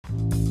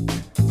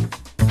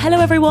Hello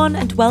everyone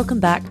and welcome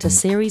back to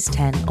Series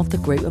 10 of the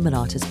Great Women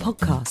Artists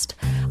podcast.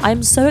 I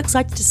am so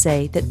excited to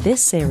say that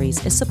this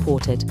series is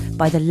supported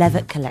by the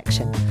Levitt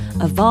Collection,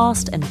 a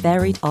vast and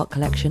varied art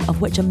collection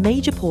of which a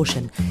major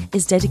portion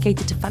is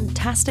dedicated to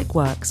fantastic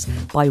works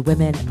by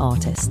women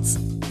artists.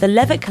 The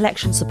Levitt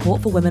Collection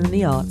support for women in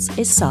the arts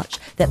is such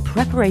that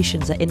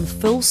preparations are in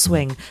full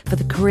swing for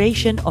the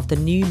creation of the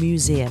new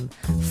museum,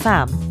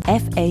 FAM,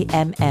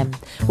 F-A-M-M,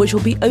 which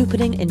will be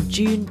opening in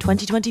June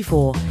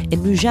 2024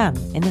 in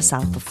Mougins in the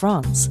south of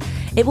France.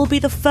 It will be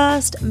the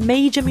first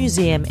major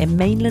museum in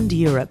mainland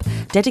Europe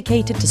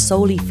dedicated to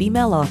solely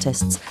female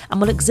artists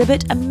and will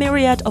exhibit a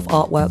myriad of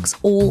artworks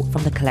all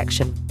from the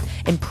collection.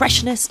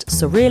 Impressionist,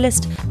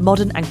 surrealist,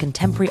 modern and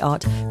contemporary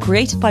art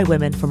created by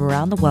women from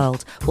around the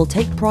world will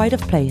take pride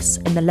of place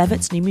in the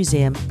Levitt's new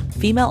museum,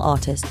 Female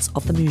Artists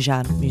of the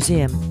Mougins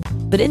Museum.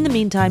 But in the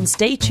meantime,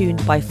 stay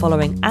tuned by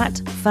following at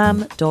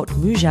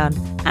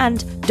fam.mougins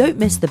and don't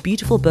miss the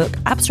beautiful book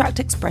Abstract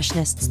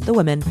Expressionists, The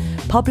Women,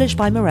 published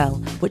by Morel,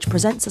 which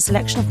presents a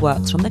selection of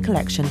works from the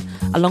collection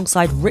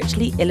alongside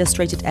richly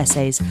illustrated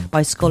essays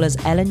by scholars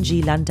Ellen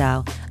G.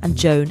 Landau and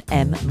Joan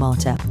M.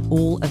 Marta,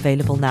 all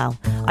available now.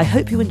 I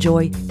hope you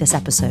enjoy this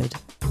episode.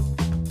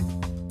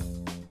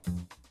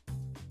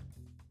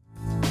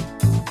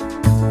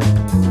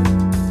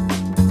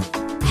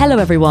 Hello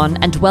everyone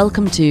and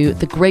welcome to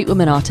the Great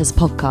Women Artists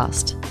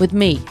podcast with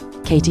me,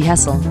 Katie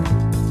Hessel.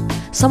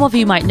 Some of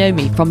you might know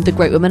me from The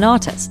Great Women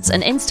Artists,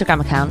 an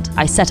Instagram account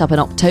I set up in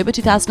October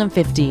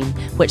 2015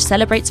 which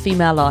celebrates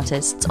female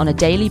artists on a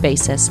daily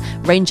basis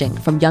ranging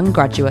from young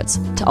graduates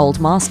to old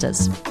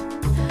masters.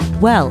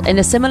 Well, in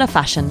a similar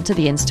fashion to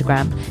the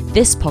Instagram,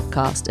 this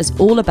podcast is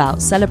all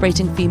about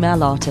celebrating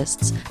female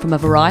artists from a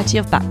variety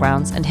of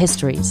backgrounds and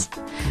histories.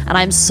 And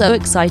I'm so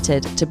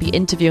excited to be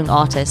interviewing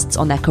artists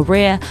on their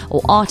career,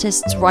 or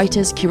artists,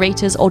 writers,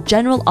 curators, or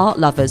general art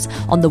lovers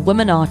on the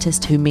woman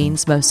artist who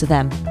means most to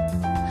them.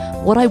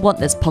 What I want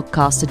this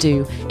podcast to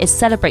do is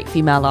celebrate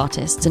female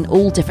artists in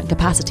all different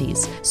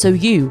capacities, so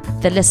you,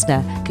 the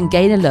listener, can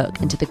gain a look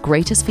into the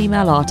greatest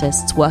female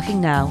artists working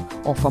now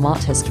or from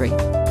art history.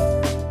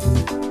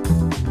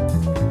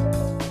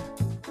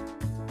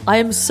 I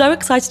am so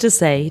excited to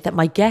say that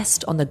my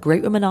guest on the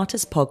Great Women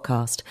Artists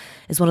podcast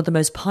is one of the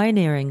most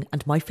pioneering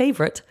and my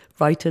favourite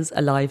writers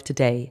alive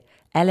today,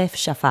 Elif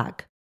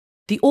Shafak.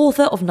 The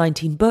author of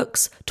 19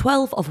 books,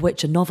 12 of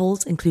which are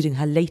novels, including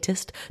her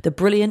latest, The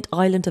Brilliant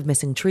Island of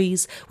Missing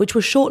Trees, which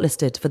was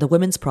shortlisted for the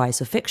Women's Prize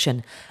for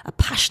Fiction, a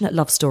passionate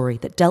love story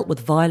that dealt with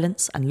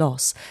violence and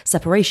loss,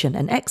 separation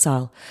and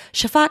exile.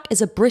 Shafak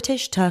is a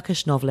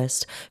British-Turkish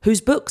novelist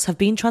whose books have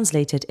been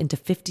translated into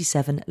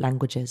 57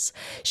 languages.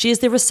 She is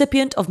the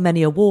recipient of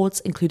many awards,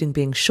 including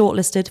being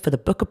shortlisted for the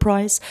Booker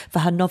Prize for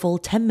her novel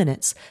 10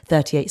 Minutes,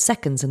 38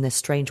 Seconds in This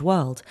Strange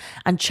World,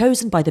 and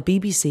chosen by the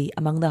BBC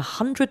among the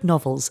 100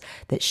 novels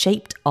that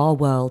shaped our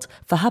world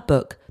for her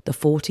book, The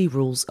 40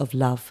 Rules of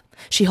Love.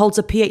 She holds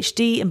a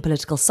PhD in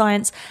political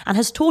science and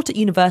has taught at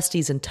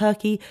universities in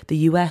Turkey, the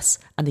US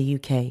and the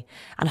UK,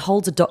 and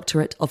holds a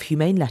doctorate of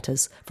humane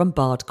letters from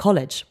Bard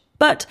College.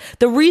 But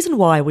the reason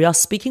why we are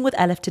speaking with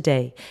Elif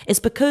today is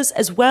because,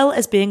 as well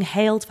as being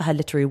hailed for her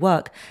literary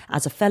work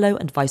as a fellow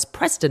and vice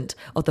president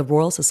of the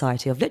Royal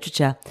Society of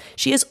Literature,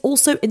 she is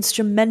also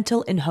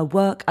instrumental in her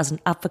work as an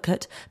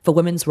advocate for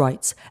women's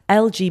rights,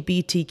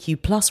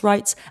 LGBTQ+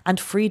 rights, and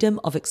freedom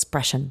of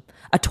expression.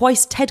 A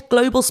twice TED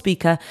Global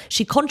speaker,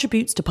 she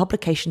contributes to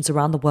publications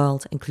around the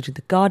world, including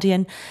The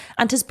Guardian,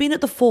 and has been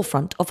at the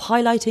forefront of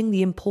highlighting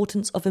the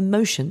importance of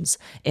emotions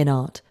in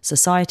art,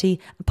 society,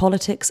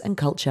 politics, and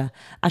culture.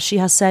 As she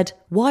has said,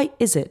 why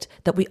is it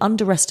that we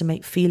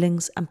underestimate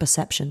feelings and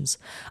perceptions?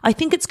 I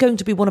think it's going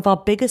to be one of our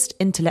biggest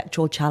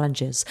intellectual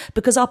challenges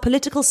because our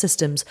political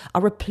systems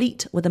are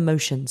replete with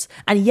emotions,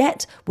 and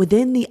yet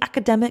within the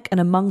academic and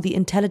among the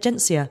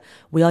intelligentsia,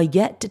 we are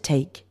yet to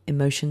take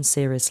emotions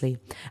seriously.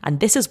 And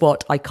this is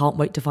what I can't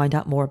wait to find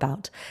out more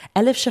about.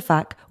 Elif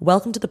Shafak,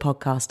 welcome to the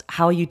podcast.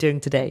 How are you doing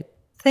today?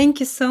 Thank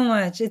you so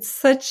much. It's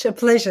such a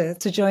pleasure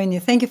to join you.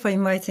 Thank you for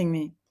inviting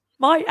me.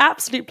 My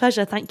absolute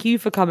pleasure. Thank you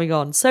for coming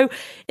on. So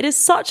it is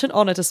such an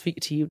honour to speak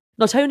to you.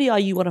 Not only are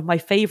you one of my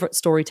favourite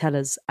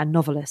storytellers and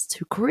novelists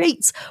who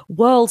creates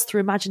worlds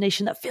through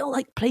imagination that feel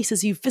like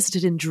places you've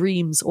visited in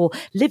dreams or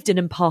lived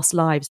in past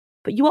lives,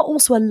 but you are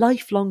also a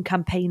lifelong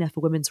campaigner for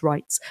women's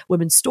rights,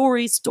 women's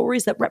stories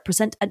that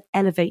represent and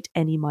elevate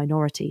any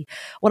minority.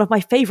 One of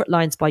my favourite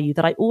lines by you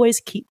that I always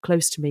keep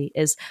close to me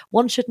is,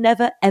 one should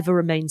never ever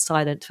remain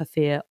silent for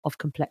fear of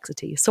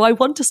complexity. So I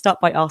want to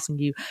start by asking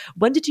you,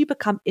 when did you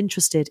become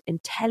interested in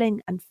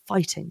telling and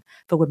fighting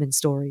for women's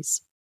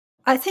stories?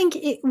 I think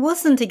it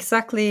wasn't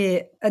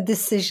exactly a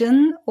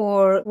decision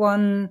or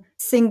one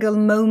single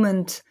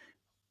moment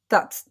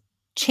that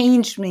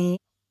changed me,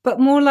 but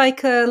more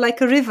like a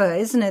river,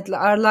 isn't it?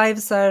 Our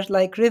lives are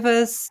like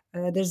rivers.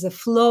 There's a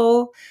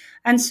flow.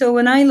 And so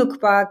when I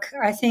look back,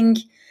 I think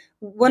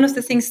one of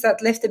the things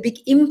that left a big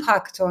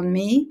impact on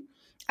me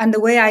and the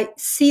way I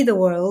see the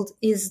world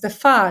is the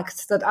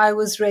fact that I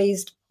was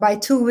raised by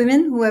two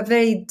women who are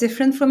very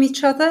different from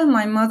each other,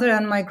 my mother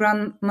and my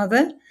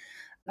grandmother.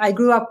 I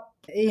grew up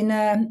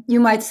in you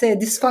might say, a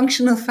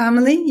dysfunctional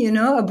family,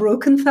 a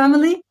broken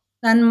family.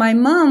 And my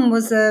mom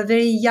was a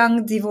very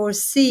young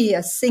divorcee,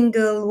 a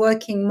single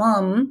working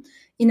mom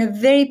in a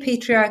very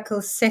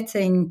patriarchal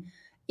setting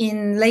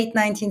in late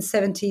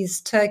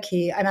 1970s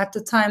Turkey. And at the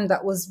time,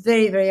 that was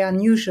very, very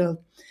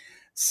unusual.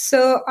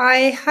 So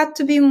I had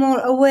to be more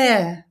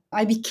aware.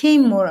 I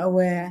became more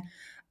aware.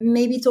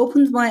 Maybe it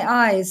opened my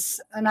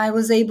eyes and I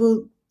was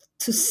able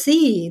to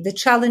see the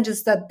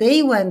challenges that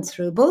they went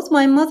through, both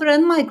my mother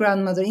and my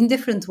grandmother in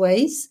different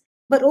ways.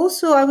 But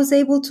also I was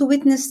able to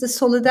witness the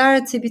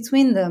solidarity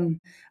between them.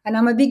 And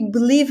I'm a big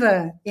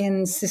believer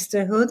in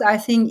sisterhood. I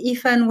think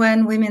if and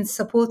when women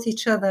support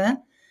each other,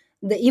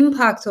 the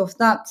impact of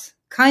that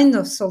kind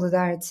of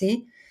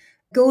solidarity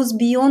goes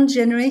beyond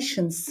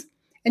generations.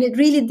 And it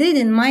really did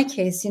in my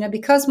case,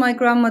 because my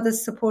grandmother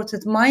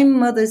supported my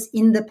mother's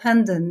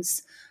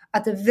independence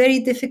at a very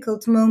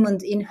difficult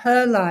moment in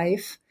her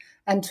life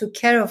and took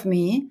care of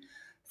me.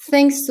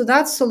 Thanks to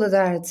that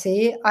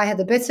solidarity, I had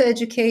a better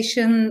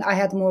education, I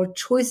had more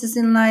choices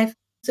in life.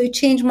 So it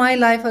changed my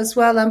life as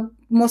well, and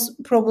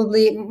most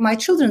probably my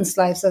children's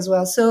lives as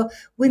well. So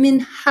women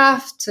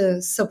have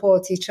to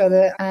support each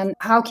other. And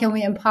how can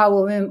we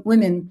empower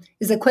women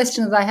is a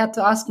question that I had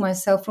to ask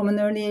myself from an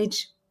early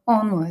age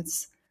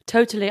onwards.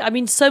 Totally. I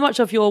mean, so much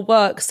of your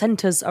work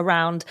centers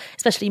around,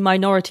 especially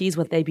minorities,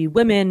 whether they be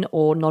women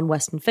or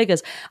non-Western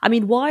figures. I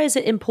mean, why is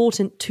it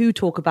important to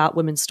talk about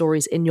women's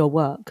stories in your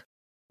work?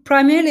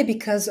 Primarily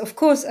because, of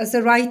course, as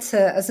a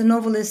writer, as a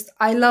novelist,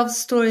 I love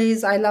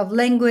stories, I love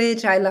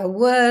language, I love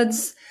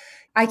words.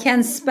 I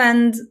can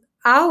spend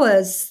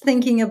hours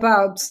thinking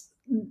about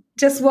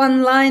just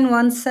one line,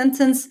 one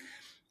sentence.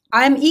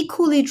 I'm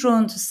equally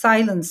drawn to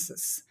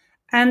silences.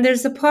 And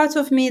there's a part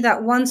of me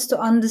that wants to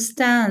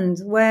understand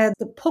where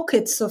the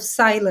pockets of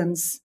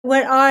silence,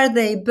 where are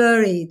they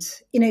buried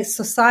in a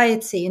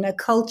society, in a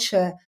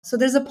culture? So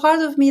there's a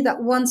part of me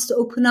that wants to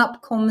open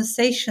up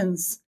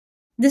conversations.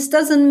 This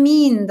doesn't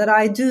mean that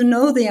I do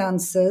know the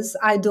answers.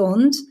 I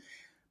don't.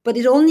 But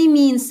it only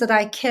means that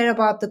I care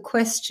about the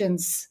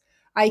questions.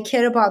 I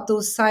care about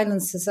those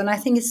silences. And I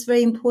think it's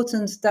very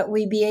important that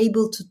we be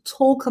able to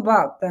talk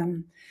about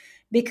them,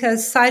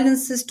 because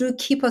silences do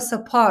keep us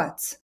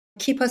apart,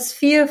 keep us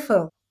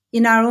fearful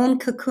in our own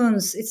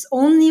cocoons. It's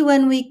only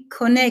when we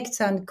connect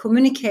and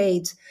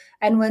communicate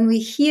and when we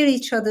hear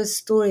each other's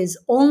stories,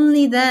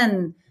 only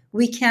then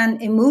we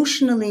can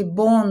emotionally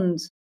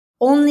bond.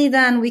 Only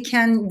then we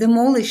can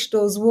demolish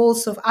those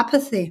walls of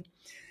apathy.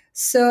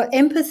 So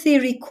empathy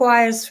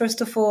requires,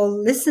 first of all,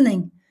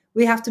 listening.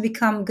 We have to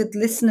become good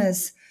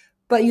listeners.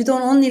 But you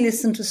don't only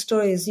listen to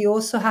stories, you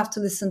also have to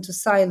listen to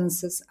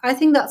silences. I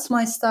think that's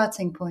my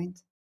starting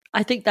point.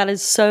 I think that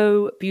is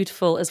so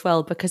beautiful as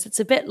well, because it's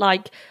a bit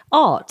like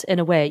art in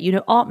a way,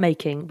 art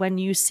making. When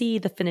you see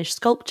the finished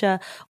sculpture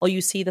or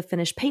you see the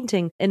finished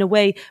painting, in a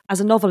way, as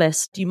a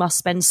novelist, you must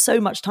spend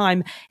so much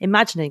time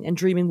imagining and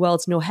dreaming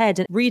worlds in your head.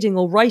 And reading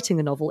or writing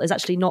a novel is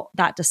actually not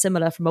that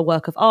dissimilar from a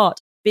work of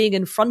art. Being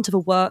in front of a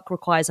work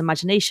requires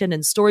imagination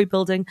and story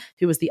building.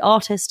 Who was the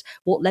artist?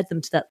 What led them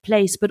to that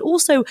place? But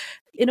also,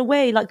 in a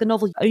way, like the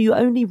novel, are you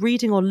only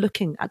reading or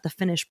looking at the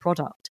finished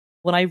product?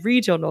 When I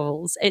read your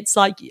novels, it's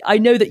like I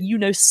know that you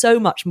know so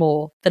much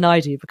more than I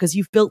do because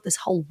you've built this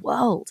whole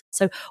world.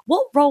 So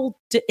what role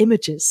do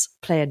images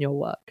play in your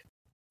work?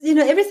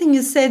 Everything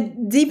you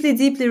said deeply,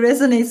 deeply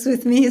resonates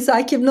with me. So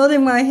I keep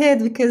nodding my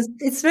head because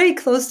it's very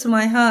close to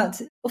my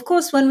heart. Of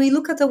course, when we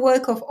look at a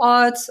work of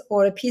art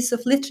or a piece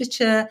of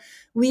literature,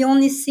 we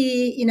only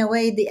see, in a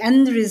way, the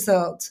end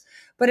result.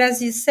 But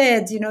as you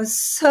said,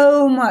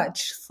 so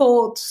much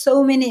thought,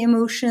 so many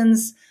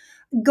emotions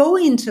go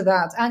into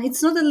that. And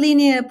it's not a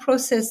linear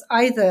process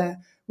either.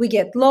 We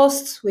get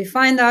lost, we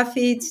find our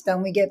feet,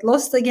 then we get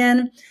lost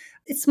again.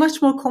 It's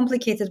much more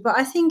complicated. But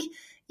I think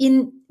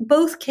in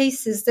both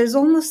cases, there's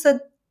almost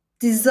a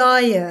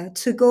desire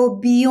to go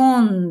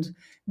beyond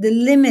the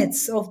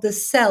limits of the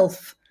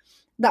self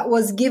that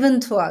was given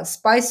to us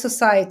by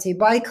society,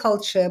 by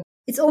culture.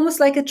 It's almost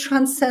like a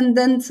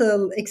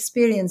transcendental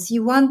experience.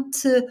 You want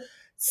to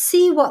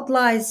see what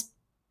lies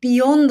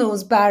beyond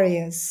those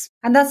barriers.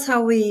 And that's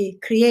how we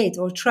create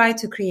or try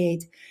to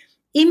create.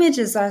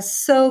 Images are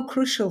so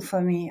crucial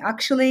for me,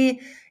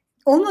 actually,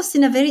 almost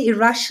in a very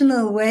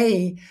irrational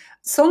way.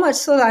 So much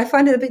so that I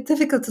find it a bit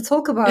difficult to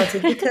talk about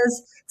it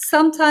because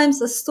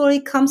sometimes a story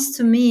comes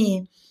to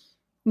me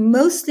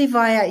mostly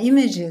via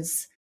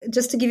images.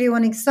 Just to give you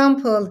one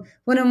example,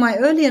 one of my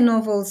earlier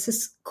novels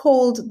is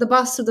called The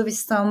Bastard of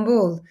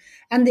Istanbul.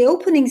 And the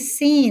opening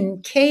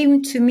scene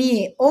came to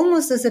me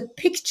almost as a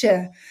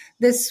picture.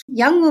 This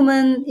young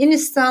woman in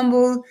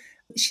Istanbul,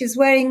 she's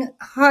wearing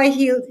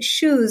high-heeled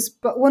shoes,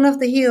 but one of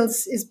the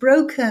heels is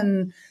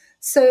broken.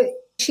 So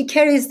she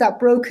carries that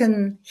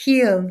broken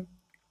heel,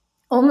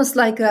 almost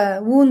like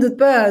a wounded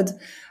bird,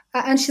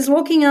 and she's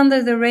walking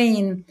under the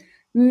rain.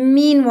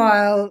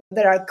 Meanwhile,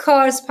 there are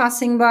cars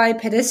passing by,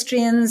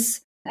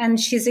 pedestrians, and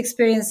she's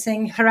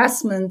experiencing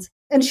harassment.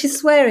 And she's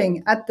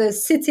swearing at the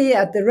city,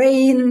 at the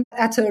rain,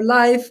 at her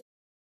life.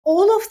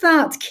 all of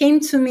that came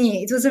to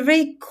me. It was a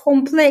very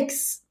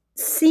complex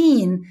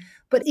scene,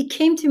 but it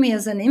came to me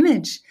as an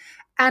image.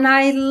 And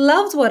I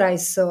loved what I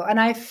saw and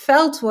I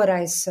felt what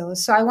I saw.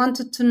 So I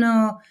wanted to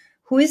know,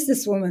 who is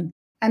this woman?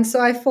 And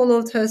so I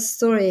followed her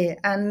story,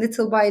 and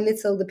little by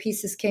little, the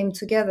pieces came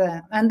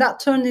together. And that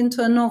turned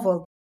into a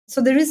novel.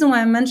 So the reason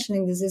why I'm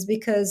mentioning this is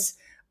because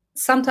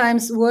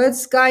sometimes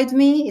words guide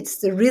me, it's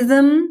the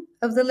rhythm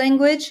of the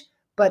language,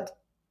 but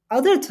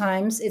other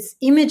times it's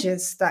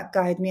images that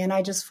guide me and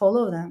I just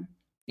follow them.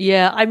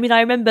 Yeah, I mean,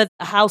 I remember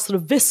how sort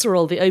of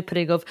visceral the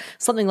opening of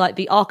something like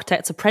The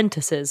Architect's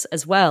Apprentice is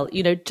as well,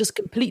 just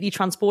completely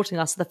transporting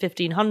us to the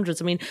 1500s.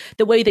 I mean,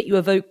 the way that you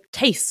evoke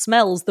taste,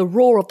 smells, the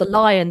roar of the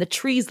lion, the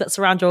trees that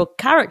surround your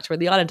character in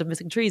The Island of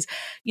Missing Trees,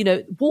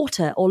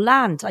 water or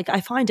land. Like, I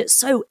find it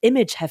so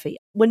image heavy.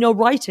 When you're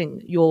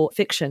writing your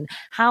fiction,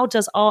 how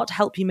does art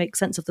help you make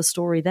sense of the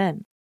story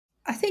then?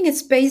 I think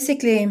it's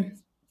basically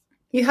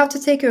you have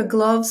to take your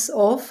gloves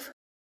off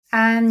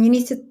and you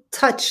need to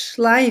touch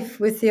life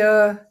with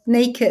your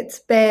naked,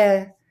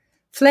 bare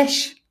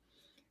flesh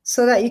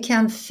so that you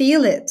can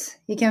feel it.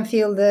 You can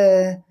feel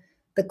the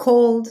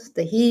cold,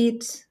 the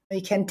heat,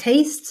 you can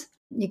taste,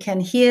 you can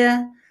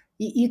hear.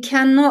 You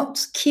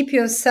cannot keep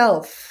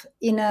yourself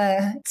in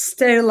a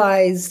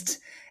sterilized,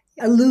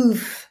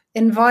 aloof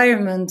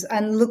environment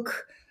and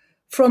look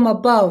from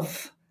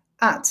above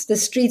at the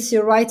streets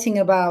you're writing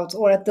about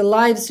or at the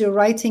lives you're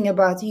writing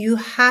about. You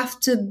have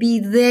to be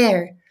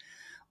there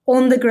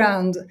on the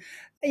ground.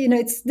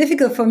 It's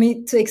difficult for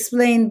me to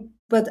explain,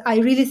 but I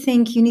really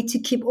think you need to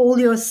keep all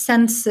your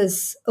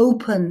senses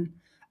open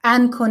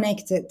and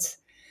connected.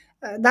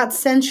 That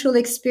sensual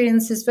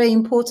experience is very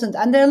important.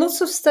 And there are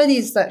lots of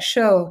studies that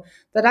show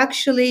that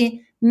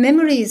actually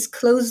memory is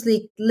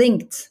closely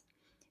linked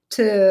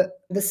to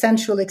the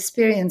sensual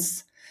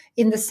experience,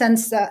 in the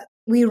sense that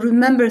we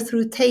remember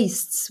through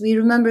tastes, we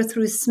remember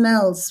through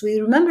smells, we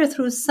remember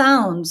through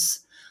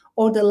sounds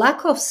or the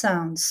lack of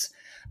sounds.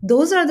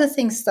 Those are the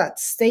things that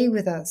stay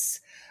with us.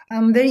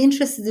 I'm very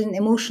interested in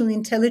emotional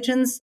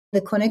intelligence,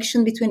 the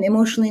connection between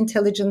emotional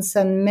intelligence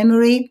and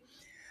memory.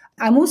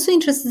 I'm also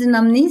interested in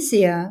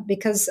amnesia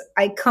because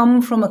I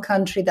come from a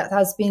country that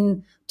has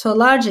been, to a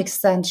large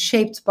extent,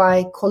 shaped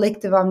by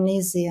collective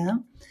amnesia.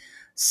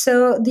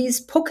 So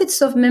these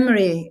pockets of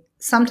memory,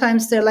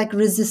 sometimes they're like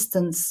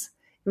resistance,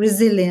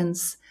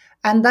 resilience,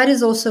 and that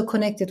is also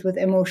connected with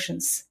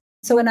emotions.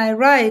 So when I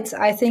write,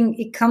 I think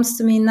it comes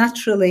to me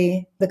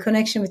naturally, the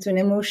connection between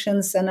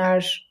emotions and our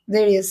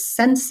various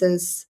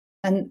senses.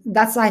 And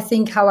that's, I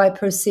think, how I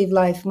perceive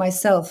life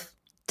myself.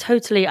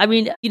 Totally. I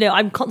mean,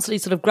 I'm constantly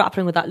sort of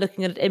grappling with that,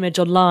 looking at an image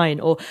online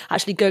or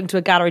actually going to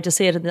a gallery to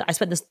see it. And I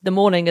spent the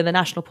morning in the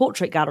National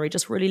Portrait Gallery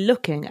just really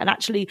looking. And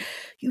actually,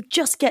 you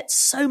just get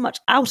so much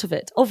out of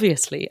it,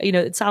 obviously.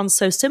 It sounds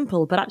so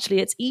simple, but actually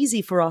it's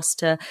easy for us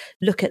to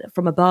look at it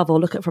from above or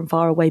look at it from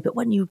far away. But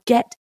when you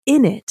get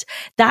in it,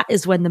 that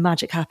is when the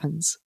magic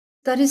happens.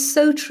 That is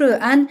so true.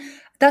 And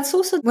that's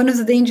also one of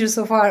the dangers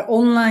of our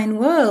online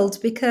world,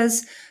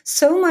 because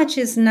so much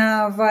is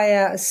now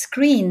via a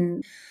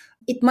screen.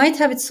 It might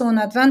have its own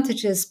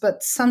advantages,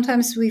 but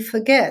sometimes we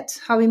forget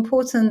how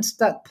important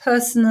that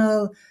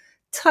personal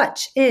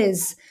touch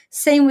is.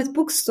 Same with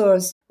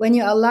bookstores. When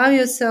you allow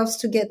yourselves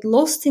to get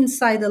lost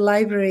inside a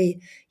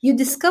library, you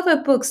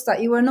discover books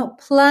that you were not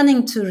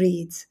planning to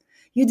read.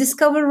 You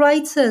discover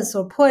writers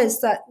or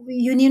poets that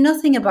you knew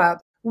nothing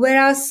about.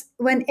 Whereas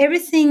when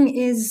everything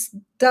is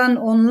done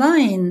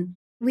online,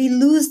 we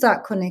lose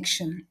that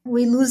connection.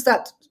 We lose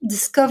that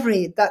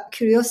discovery, that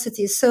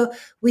curiosity. So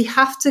we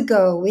have to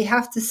go, we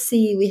have to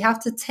see, we have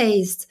to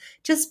taste,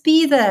 just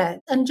be there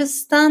and just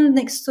stand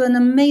next to an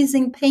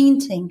amazing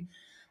painting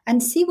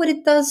and see what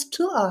it does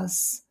to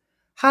us,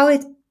 how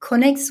it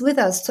connects with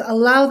us, to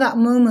allow that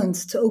moment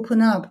to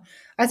open up.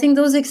 I think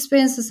those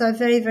experiences are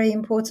very, very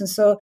important.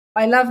 So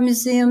I love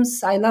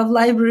museums, I love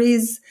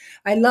libraries,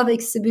 I love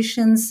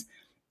exhibitions.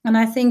 And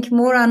I think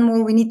more and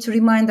more we need to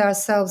remind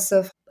ourselves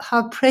of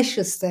how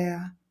precious they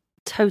are.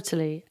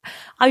 Totally.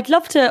 I'd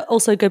love to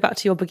also go back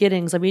to your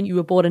beginnings. I mean, you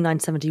were born in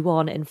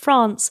 1971 in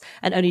France,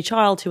 an only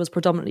child who was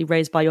predominantly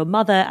raised by your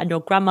mother and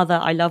your grandmother.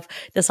 I love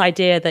this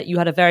idea that you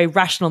had a very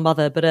rational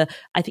mother, but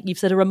I think you've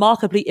said a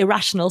remarkably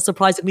irrational,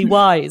 surprisingly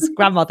wise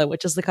grandmother,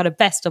 which is the kind of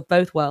best of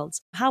both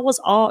worlds. How was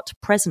art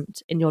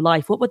present in your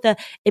life? What were the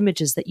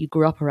images that you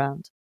grew up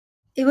around?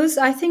 It was,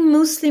 I think,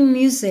 mostly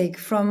music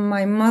from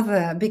my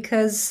mother,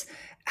 because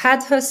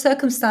had her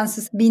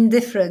circumstances been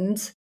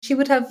different, she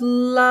would have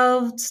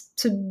loved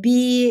to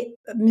be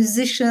a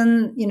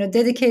musician,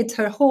 dedicate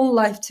her whole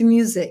life to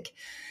music.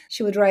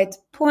 She would write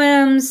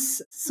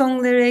poems,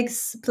 song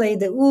lyrics, play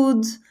the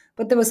oud,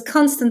 but there was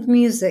constant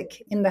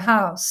music in the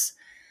house.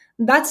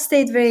 That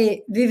stayed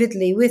very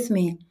vividly with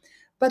me.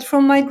 But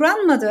from my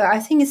grandmother, I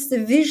think it's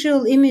the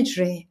visual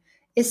imagery,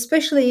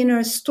 especially in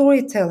her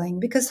storytelling,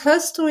 because her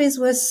stories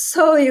were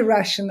so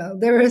irrational.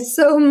 They were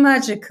so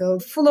magical,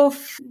 full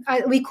of,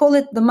 we call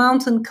it the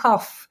mountain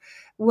cuff,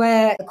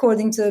 where,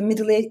 according to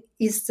Middle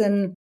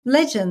Eastern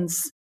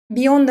legends,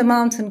 beyond the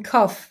mountain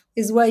cuff,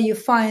 is where you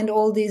find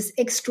all these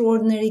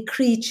extraordinary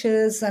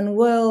creatures and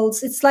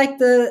worlds. It's like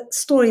the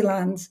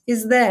storyland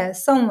is there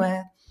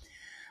somewhere.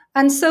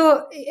 And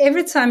so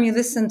every time you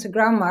listen to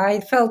grandma, I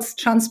felt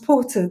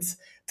transported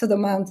to the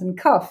mountain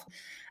cuff.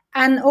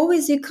 And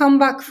always you come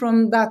back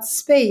from that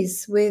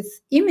space with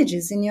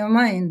images in your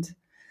mind.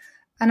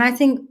 And I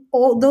think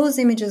all those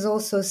images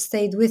also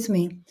stayed with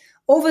me.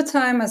 Over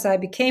time, as I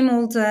became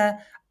older,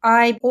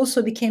 I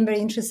also became very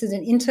interested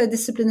in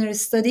interdisciplinary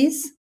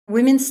studies.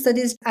 Women's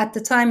studies at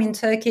the time in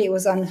Turkey, it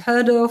was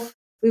unheard of.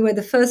 We were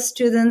the first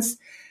students.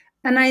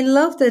 And I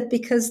loved it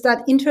because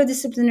that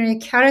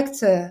interdisciplinary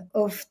character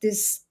of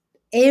this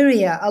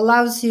area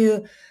allows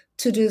you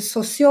to do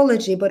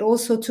sociology, but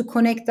also to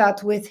connect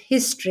that with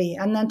history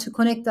and then to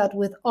connect that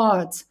with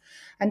art.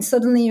 And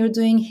suddenly you're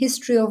doing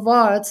history of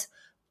art,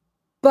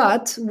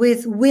 but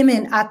with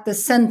women at the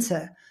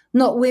center,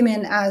 not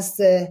women as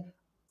the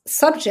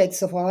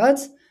subjects of art,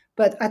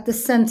 but at the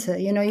center.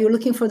 You're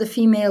looking for the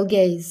female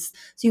gaze.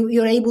 So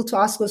you're able to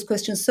ask those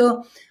questions.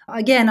 So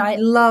again, I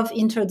love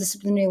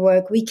interdisciplinary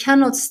work. We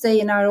cannot stay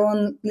in our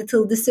own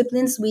little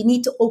disciplines. We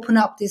need to open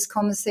up these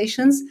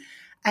conversations,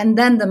 and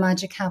then the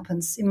magic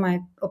happens, in my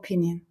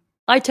opinion.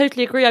 I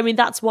totally agree. I mean,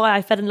 that's why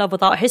I fell in love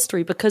with art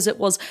history, because it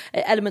was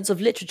elements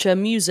of literature,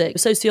 music,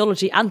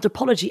 sociology,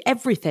 anthropology,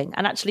 everything.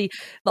 And actually,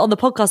 on the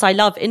podcast, I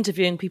love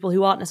interviewing people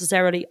who aren't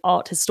necessarily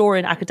art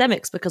historian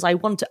academics, because I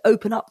want to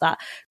open up that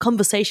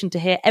conversation to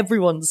hear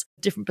everyone's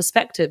different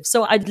perspectives.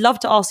 So I'd love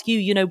to ask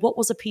you, what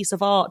was a piece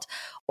of art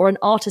or an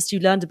artist you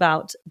learned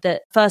about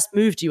that first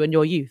moved you in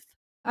your youth?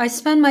 I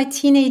spent my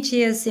teenage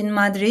years in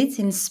Madrid,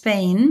 in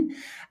Spain.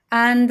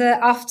 And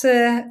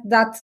after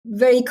that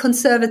very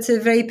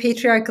conservative, very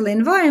patriarchal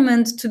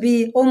environment, to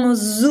be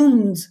almost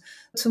zoomed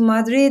to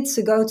Madrid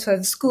to go to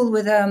a school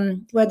with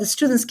where the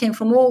students came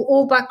from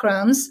all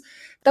backgrounds,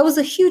 that was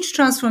a huge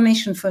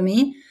transformation for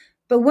me.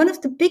 But one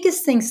of the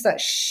biggest things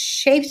that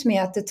shaped me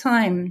at the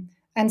time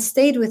and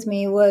stayed with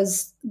me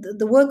was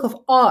the work of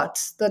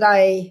art that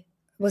I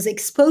was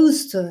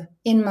exposed to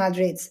in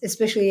Madrid,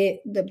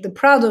 especially the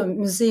Prado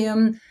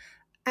Museum.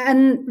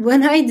 And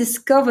when I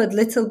discovered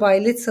little by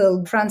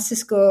little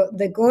Francisco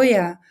de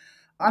Goya,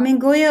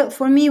 Goya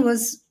for me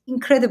was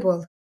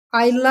incredible.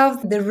 I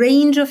loved the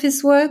range of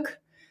his work.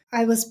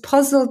 I was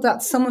puzzled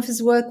that some of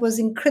his work was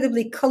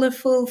incredibly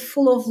colorful,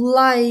 full of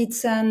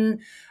light and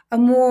a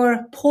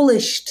more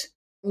polished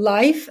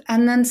life.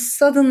 And then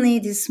suddenly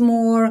this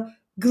more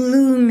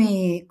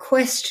gloomy,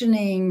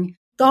 questioning,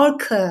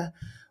 darker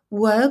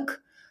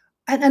work.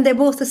 And they're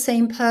both the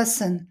same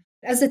person.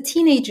 As a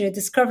teenager,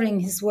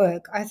 discovering his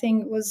work, I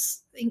think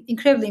was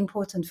incredibly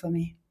important for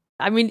me.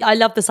 I mean, I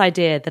love this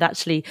idea that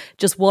actually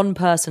just one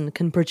person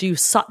can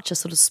produce such a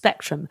sort of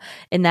spectrum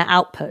in their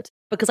output,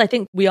 because I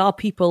think we are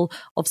people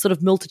of sort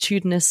of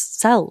multitudinous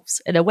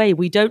selves in a way.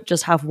 We don't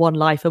just have one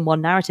life and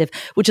one narrative,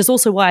 which is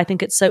also why I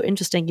think it's so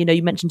interesting.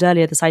 You mentioned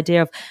earlier this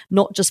idea of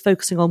not just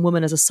focusing on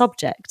woman as a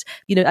subject,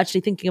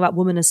 actually thinking about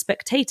woman as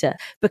spectator,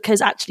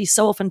 because actually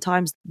so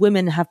oftentimes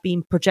women have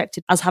been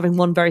projected as having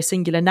one very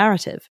singular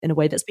narrative in a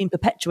way that's been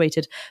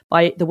perpetuated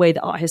by the way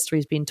that art history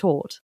has been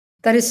taught.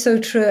 That is so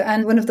true.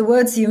 And one of the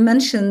words you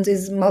mentioned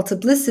is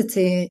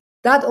multiplicity.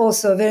 That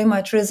also very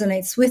much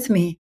resonates with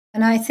me.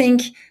 And I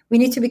think we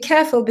need to be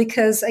careful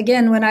because,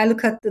 again, when I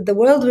look at the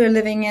world we're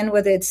living in,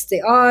 whether it's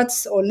the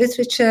arts or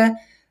literature,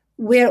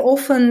 we're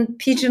often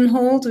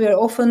pigeonholed, we're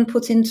often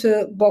put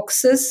into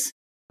boxes.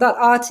 That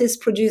artist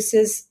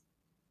produces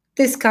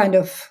this kind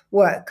of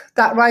work,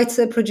 that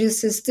writer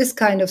produces this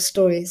kind of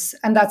stories,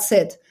 and that's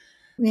it.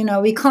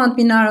 We can't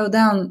be narrowed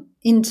down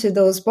into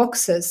those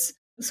boxes.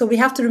 So we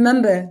have to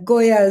remember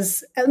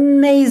Goya's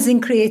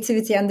amazing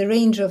creativity and the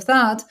range of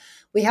that.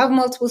 We have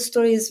multiple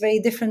stories, very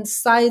different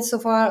sides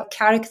of our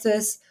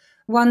characters.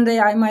 One day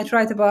I might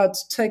write about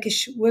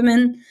Turkish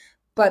women,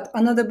 but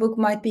another book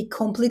might be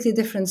completely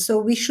different. So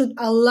we should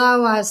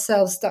allow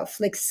ourselves that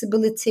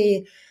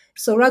flexibility.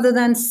 So rather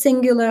than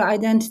singular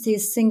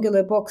identities,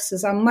 singular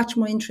boxes, I'm much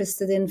more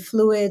interested in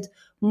fluid,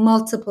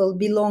 multiple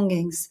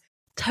belongings.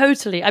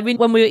 Totally. I mean,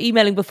 when we were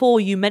emailing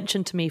before, you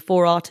mentioned to me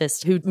 4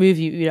 artists who'd move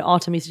you,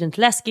 Artemisia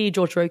Gentileschi,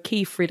 Georgia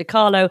O'Keeffe, Frida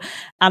Kahlo,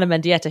 Anna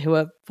Mendieta, who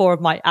are 4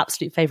 of my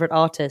absolute favorite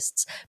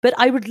artists. But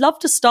I would love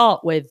to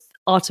start with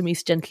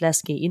Artemisia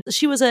Gentileschi.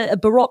 She was a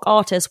Baroque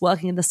artist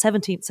working in the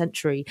 17th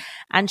century,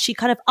 and she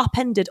kind of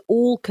upended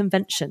all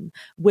convention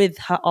with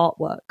her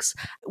artworks.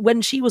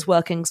 When she was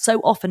working, so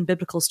often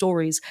biblical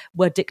stories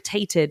were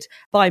dictated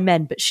by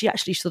men, but she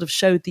actually sort of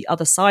showed the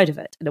other side of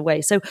it in a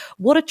way. So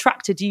what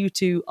attracted you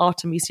to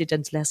Artemisia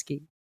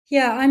Gentileschi?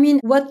 Yeah,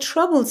 what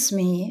troubles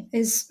me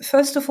is,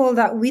 first of all,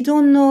 that we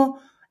don't know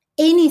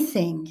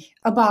anything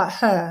about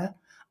her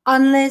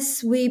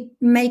unless we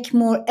make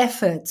more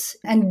effort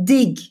and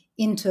dig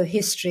into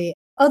history.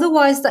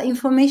 Otherwise, that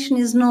information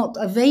is not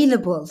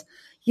available.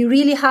 You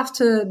really have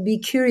to be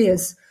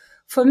curious.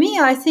 For me,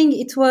 I think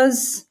it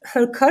was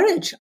her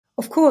courage.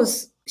 Of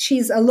course,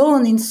 she's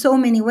alone in so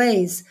many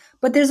ways,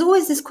 but there's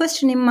always this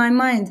question in my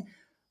mind: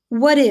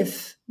 what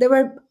if there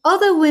were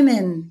other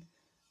women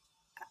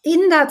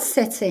in that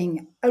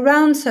setting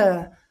around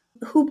her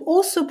who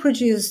also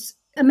produced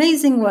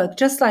amazing work,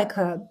 just like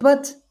her,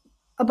 but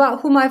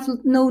about whom I've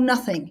known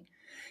nothing.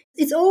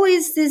 It's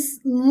always this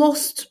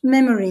lost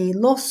memory,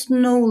 lost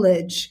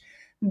knowledge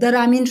that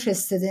I'm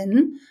interested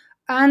in.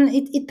 And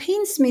it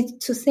pains me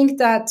to think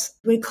that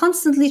we're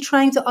constantly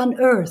trying to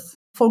unearth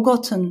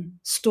forgotten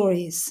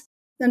stories.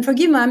 And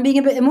forgive me, I'm being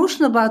a bit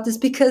emotional about this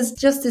because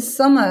just this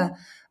summer,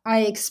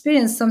 I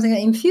experienced something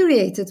that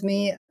infuriated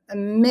me. A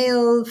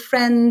male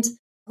friend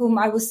whom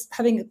I was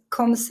having a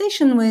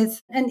conversation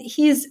with, and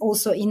he is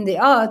also in the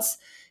arts.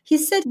 He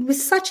said with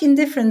such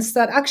indifference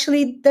that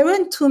actually there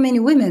weren't too many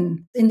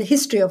women in the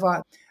history of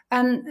art.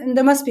 And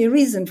there must be a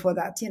reason for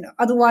that,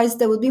 Otherwise,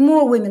 there would be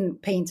more women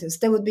painters.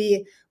 There would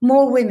be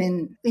more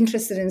women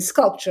interested in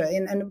sculpture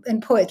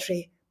and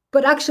poetry.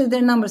 But actually,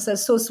 their numbers are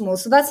so small.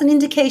 So that's an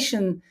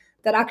indication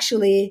that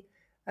actually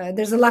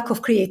there's a lack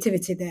of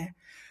creativity there.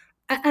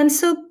 And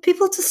so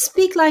people to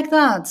speak like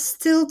that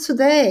still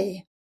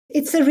today,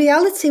 it's a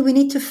reality we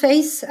need to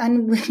face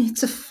and we need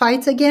to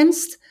fight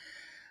against.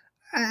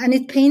 And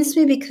it pains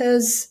me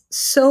because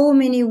so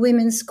many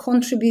women's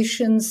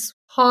contributions,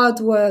 hard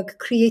work,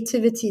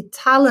 creativity,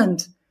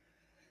 talent,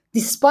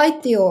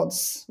 despite the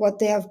odds, what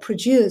they have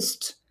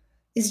produced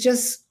is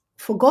just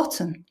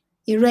forgotten,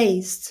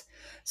 erased.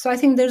 So I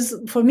think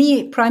for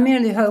me,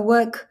 primarily her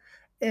work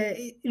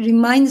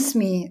reminds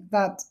me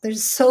that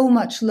there's so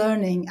much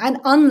learning and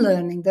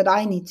unlearning that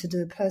I need to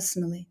do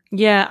personally.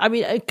 Yeah, I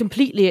mean,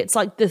 completely. It's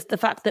like the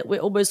fact that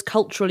we're almost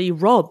culturally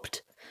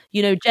robbed.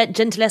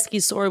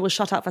 Gentileschi's story was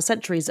shut out for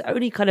centuries. It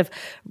only kind of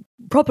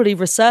properly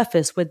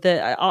resurfaced with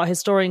the art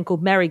historian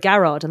called Mary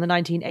Garrard in the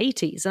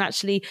 1980s. And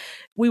actually,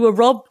 we were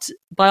robbed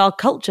by our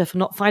culture for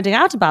not finding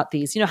out about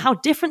these. How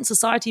different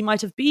society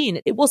might have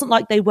been. It wasn't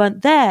like they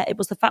weren't there. It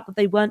was the fact that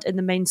they weren't in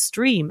the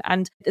mainstream.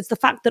 And it's the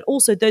fact that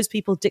also those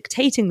people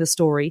dictating the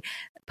story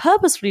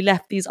purposefully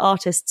left these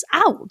artists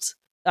out.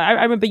 I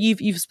remember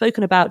you've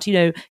spoken about,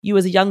 you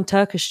as a young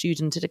Turkish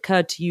student, it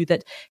occurred to you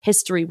that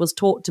history was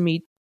taught to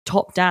me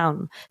top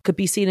down, could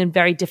be seen in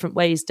very different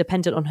ways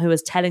dependent on who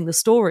is telling the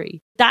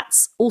story.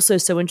 That's also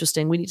so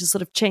interesting. We need to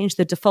sort of change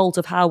the default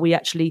of how we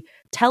actually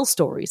tell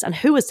stories and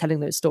who is telling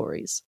those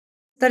stories.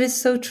 That is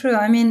so true.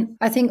 I mean,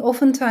 I think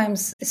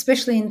oftentimes,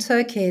 especially in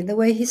Turkey, the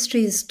way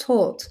history is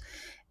taught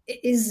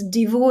is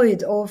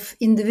devoid of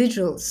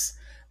individuals.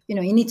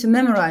 You need to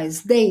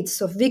memorize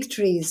dates of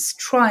victories,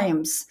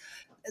 triumphs.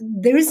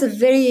 There is a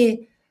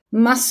very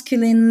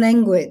masculine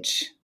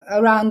language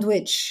around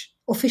which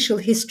official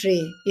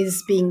history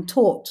is being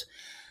taught.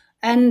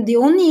 And the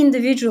only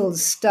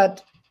individuals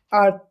that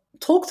are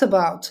talked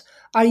about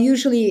are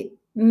usually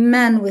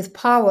men with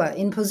power,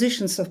 in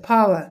positions of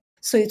power.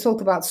 So you talk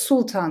about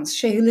sultans,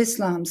 Shaykhul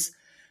Islams,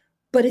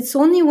 but it's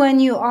only when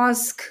you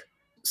ask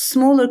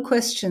smaller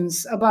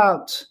questions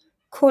about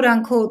quote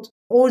unquote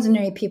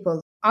ordinary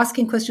people,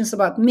 asking questions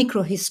about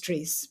micro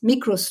histories,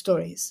 micro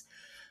stories.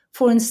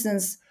 For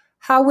instance,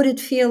 how would it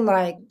feel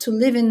like to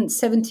live in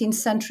 17th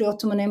century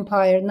Ottoman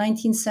Empire,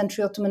 19th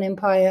century Ottoman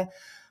Empire?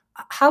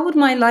 How would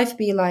my life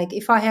be like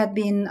if I had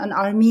been an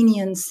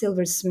Armenian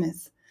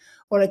silversmith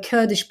or a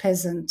Kurdish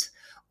peasant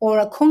or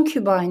a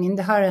concubine in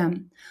the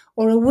harem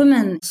or a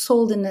woman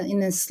sold in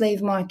a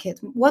slave market?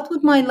 What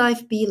would my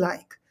life be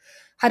like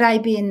had I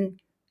been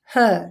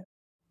her?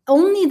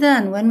 Only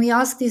then, when we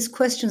ask these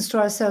questions to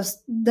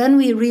ourselves, then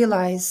we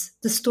realize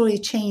the story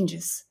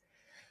changes.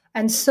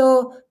 And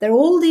so there are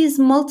all these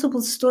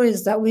multiple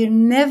stories that we're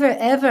never,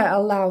 ever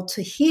allowed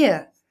to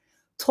hear,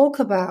 talk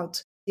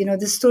about.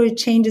 The story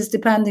changes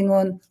depending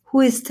on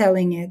who is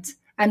telling it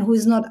and who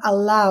is not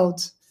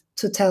allowed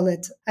to tell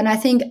it. And I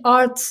think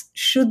art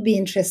should be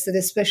interested,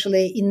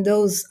 especially in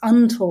those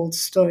untold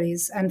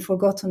stories and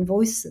forgotten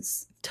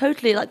voices.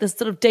 Totally, like this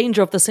sort of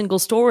danger of the single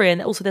story,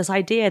 and also this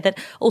idea that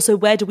also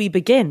where do we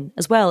begin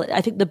as well?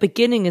 I think the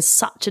beginning is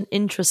such an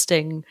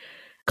interesting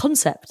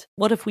concept.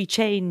 What if we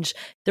change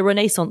the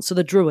Renaissance to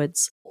the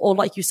Druids? Or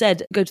like you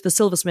said, go to the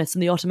silversmiths in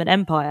the Ottoman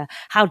Empire,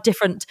 how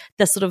different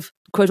the sort of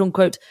quote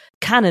unquote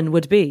canon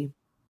would be.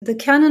 The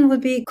canon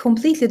would be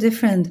completely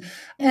different.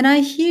 And I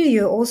hear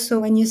you also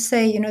when you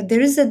say,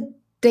 there is a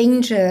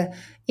danger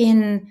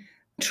in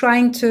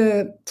trying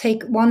to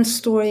take one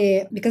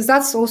story, because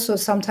that's also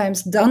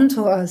sometimes done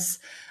to us,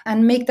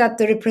 and make that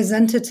the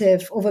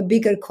representative of a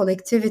bigger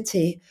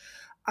collectivity.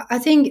 I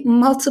think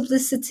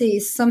multiplicity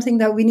is something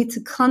that we need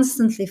to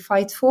constantly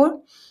fight for.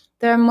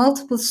 There are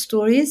multiple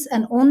stories,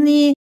 and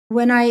only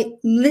when I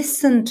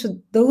listen to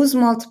those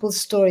multiple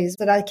stories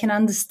that I can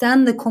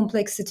understand the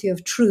complexity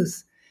of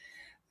truth.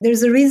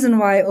 There's a reason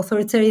why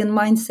authoritarian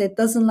mindset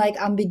doesn't like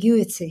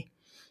ambiguity.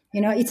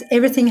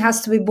 Everything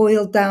has to be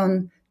boiled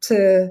down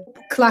to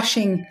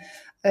clashing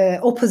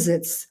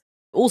opposites.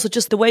 Also,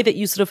 just the way that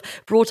you sort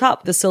of brought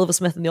up the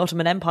silversmith and the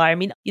Ottoman Empire. I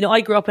mean,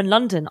 I grew up in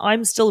London.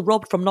 I'm still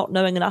robbed from not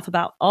knowing enough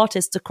about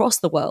artists across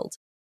the world.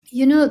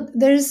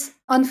 There's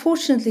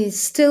unfortunately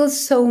still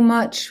so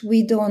much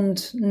we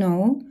don't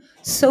know.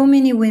 So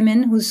many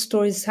women whose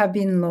stories have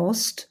been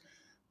lost.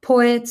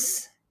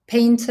 Poets,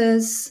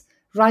 painters,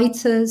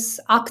 writers,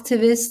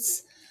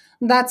 activists.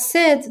 That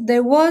said,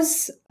 there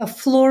was a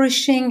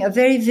flourishing, a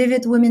very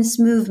vivid women's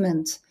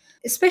movement,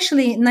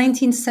 especially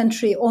 19th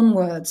century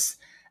onwards.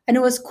 And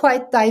it was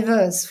quite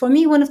diverse. For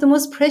me, one of the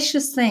most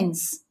precious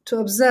things to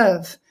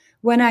observe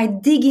when I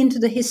dig into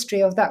the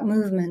history of that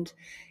movement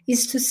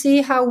is to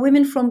see how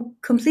women from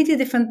completely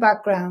different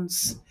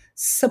backgrounds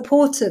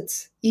supported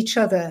each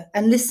other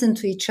and listened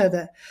to each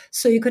other.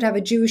 So you could have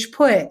a Jewish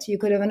poet, you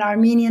could have an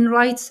Armenian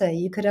writer,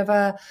 you could have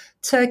a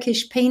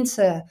Turkish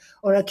painter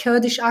or a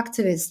Kurdish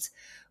activist.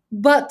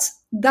 But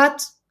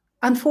that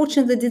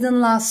unfortunately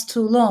didn't last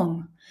too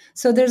long.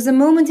 So there's a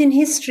moment in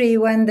history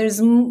when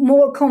there's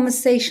more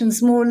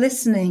conversations, more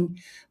listening,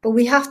 but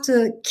we have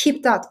to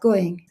keep that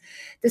going.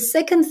 The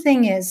second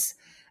thing is,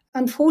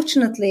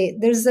 unfortunately,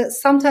 there's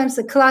sometimes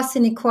a class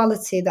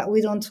inequality that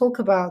we don't talk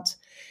about.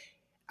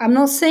 I'm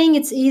not saying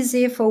it's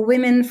easy for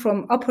women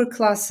from upper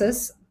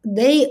classes.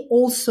 They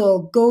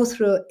also go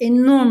through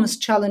enormous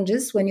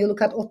challenges when you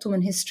look at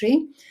Ottoman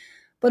history.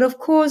 But of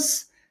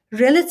course,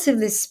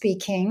 relatively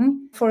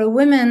speaking, for a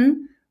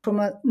woman from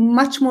a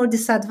much more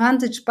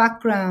disadvantaged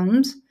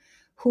background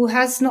who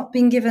has not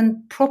been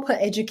given proper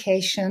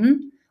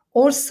education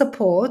or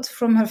support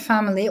from her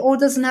family or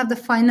doesn't have the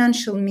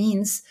financial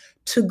means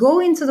to go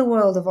into the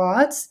world of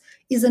arts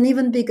is an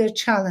even bigger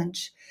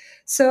challenge.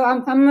 So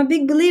I'm a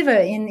big believer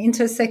in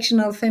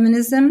intersectional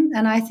feminism,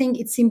 and I think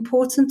it's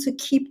important to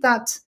keep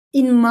that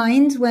in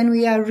mind when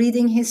we are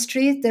reading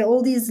history. There are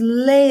all these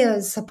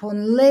layers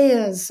upon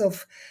layers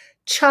of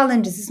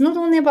challenges. It's not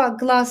only about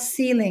glass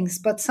ceilings,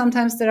 but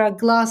sometimes there are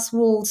glass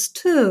walls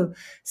too,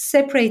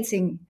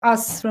 separating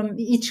us from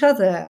each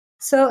other.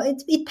 So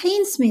it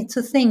pains me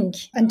to think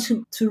and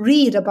to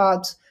read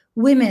about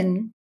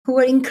women who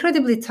were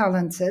incredibly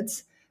talented,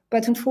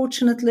 but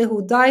unfortunately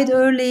who died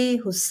early,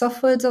 who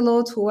suffered a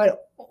lot, who were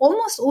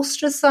almost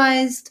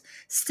ostracized,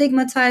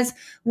 stigmatized.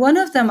 One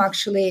of them,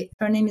 actually,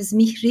 her name is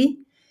Mihri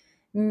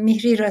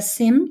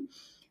Rasim.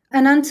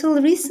 And until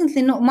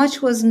recently, not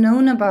much was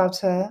known about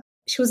her.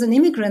 She was an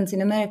immigrant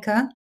in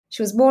America.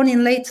 She was born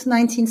in late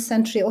 19th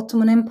century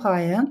Ottoman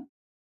Empire,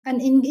 and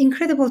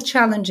incredible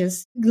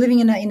challenges, living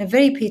in a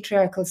very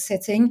patriarchal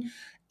setting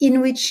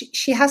in which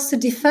she has to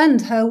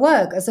defend her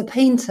work as a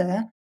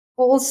painter.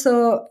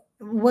 Also,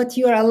 what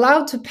you are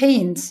allowed to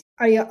paint.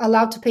 Are you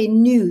allowed to paint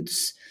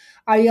nudes?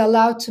 Are you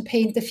allowed to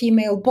paint the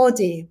female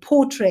body,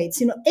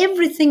 portraits?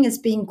 Everything is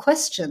being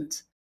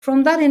questioned.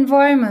 From that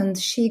environment,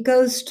 she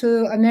goes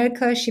to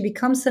America, she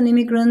becomes an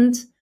immigrant,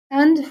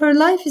 and her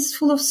life is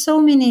full of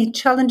so many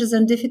challenges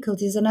and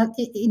difficulties. And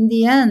in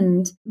the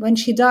end, when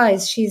she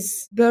dies,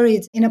 she's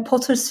buried in a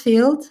potter's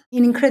field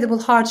in incredible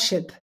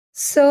hardship.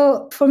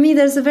 So for me,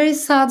 there's a very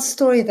sad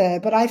story there,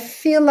 but I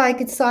feel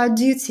like it's our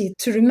duty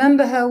to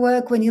remember her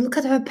work. When you look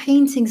at her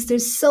paintings,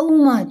 there's so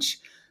much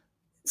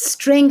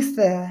strength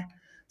there,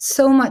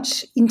 so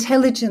much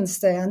intelligence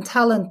there and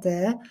talent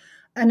there.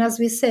 And as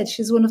we said,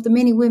 she's one of the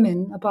many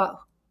women about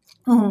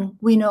whom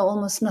we know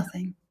almost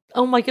nothing.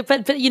 Oh my God.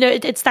 But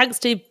it's thanks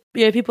to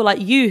people like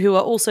you who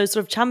are also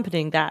sort of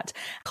championing that.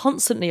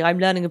 Constantly, I'm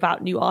learning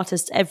about new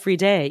artists every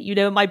day.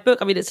 In my book,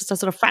 it's just a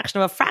sort of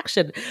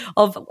fraction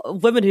of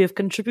women who have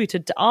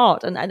contributed to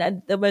art.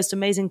 And the most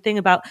amazing thing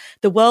about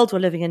the world we're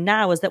living in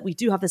now is that we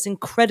do have this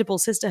incredible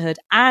sisterhood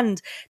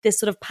and this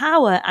sort of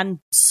power and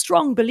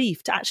strong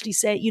belief to actually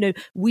say,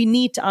 we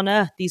need to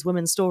unearth these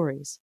women's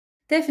stories.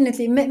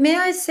 Definitely. May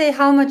I say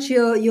how much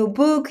your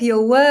book,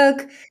 your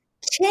work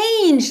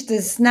changed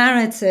this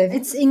narrative?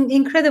 It's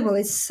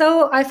incredible.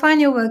 I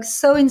find your work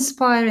so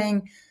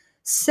inspiring,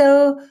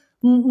 so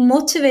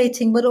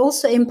motivating, but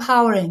also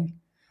empowering.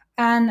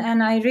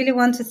 And I really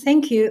want to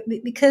thank you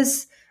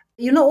because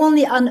you're not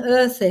only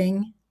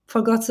unearthing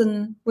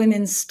forgotten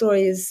women's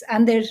stories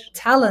and their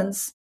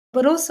talents,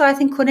 but also I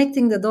think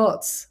connecting the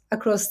dots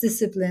across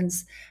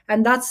disciplines.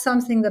 And that's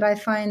something that I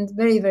find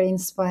very, very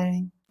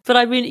inspiring. But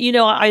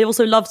I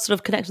also love sort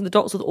of connecting the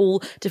dots with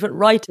all different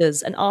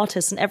writers and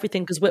artists and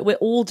everything because we're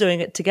all doing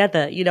it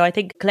together. I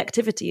think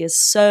collectivity is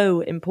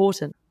so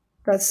important.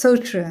 That's so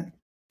true.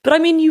 But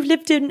you've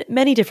lived in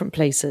many different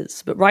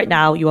places, but right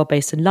now you are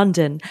based in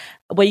London,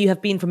 where you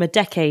have been from a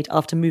decade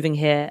after moving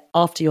here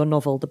after your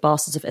novel, The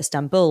Bastards of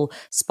Istanbul,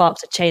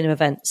 sparked a chain of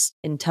events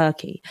in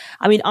Turkey.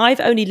 I've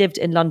only lived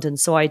in London,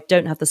 so I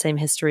don't have the same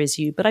history as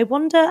you, but I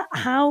wonder,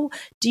 how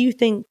do you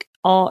think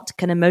art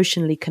can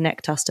emotionally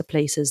connect us to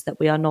places that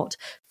we are not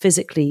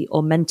physically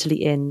or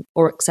mentally in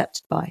or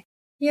accepted by?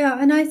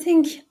 Yeah, and I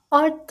think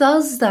art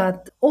does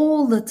that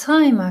all the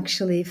time,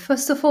 actually.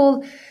 First of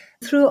all,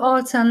 through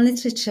art and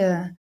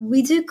literature,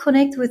 we do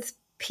connect with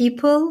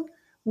people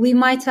we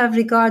might have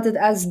regarded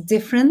as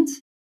different,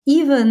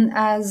 even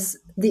as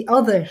the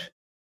other.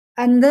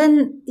 And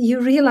then you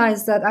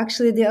realize that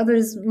actually the other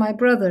is my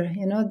brother,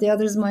 the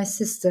other is my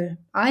sister.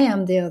 I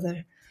am the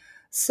other.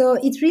 So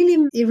it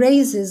really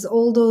erases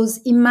all those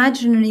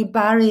imaginary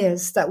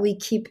barriers that we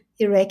keep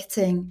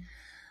erecting.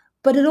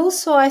 But it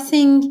also, I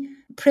think,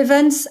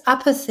 prevents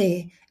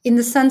apathy in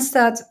the sense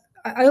that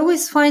I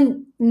always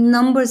find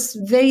numbers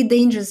very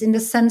dangerous, in the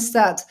sense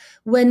that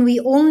when we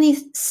only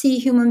see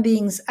human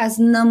beings as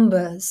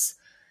numbers,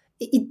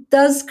 it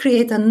does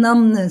create a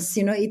numbness,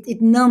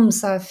 it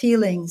numbs our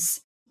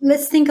feelings.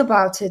 Let's think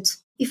about it.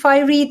 If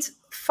I read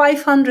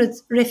 500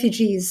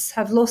 refugees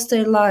have lost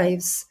their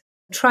lives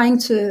trying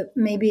to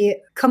maybe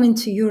come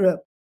into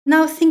Europe,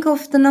 now think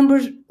of the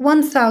number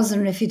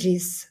 1,000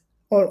 refugees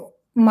or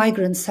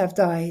migrants have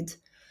died.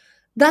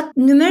 That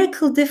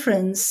numerical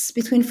difference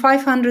between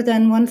 500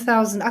 and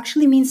 1,000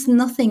 actually means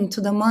nothing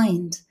to the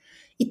mind.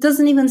 It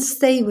doesn't even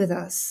stay with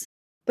us.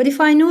 But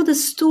if I know the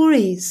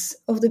stories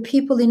of the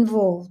people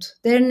involved,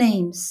 their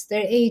names,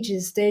 their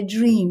ages, their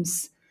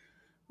dreams,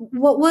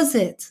 what was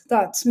it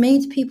that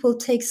made people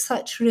take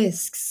such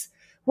risks?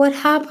 What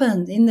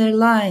happened in their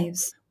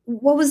lives?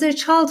 What was their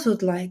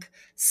childhood like?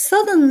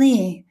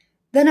 Suddenly,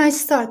 then I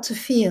start to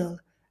feel,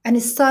 and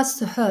it starts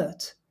to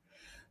hurt.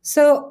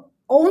 So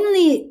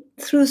only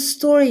through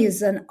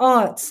stories and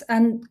arts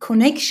and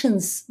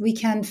connections we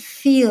can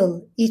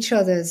feel each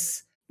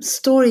other's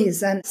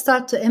stories and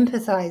start to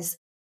empathize.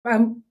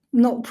 I'm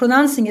not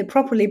pronouncing it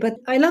properly, but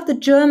I love the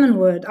German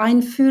word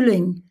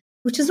Einfühling,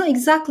 which is not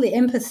exactly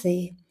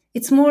empathy.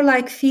 It's more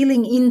like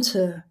feeling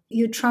into.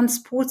 You're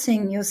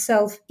transporting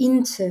yourself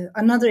into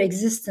another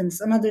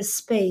existence, another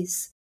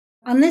space.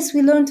 Unless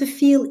we learn to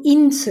feel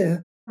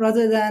into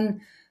rather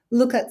than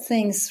look at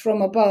things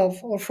from above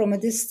or from a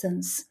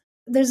distance,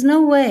 there's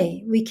no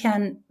way we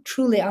can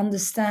truly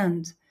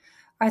understand.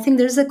 I think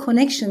there's a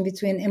connection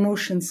between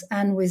emotions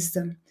and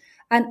wisdom.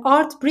 And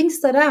art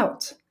brings that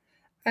out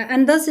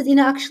and does it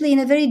actually in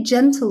a very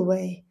gentle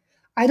way.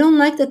 I don't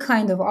like the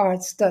kind of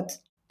art that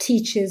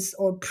teaches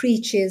or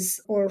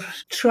preaches or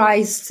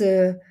tries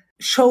to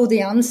show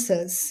the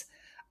answers.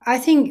 I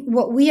think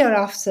what we are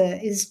after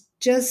is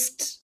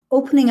just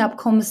opening up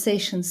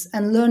conversations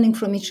and learning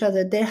from each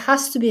other. There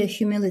has to be a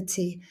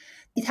humility.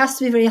 It has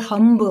to be very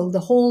humble, the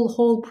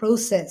whole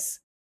process.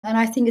 And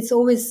I think it's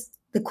always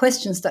the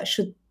questions that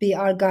should be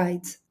our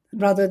guide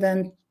rather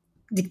than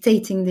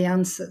dictating the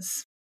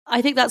answers.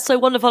 I think that's so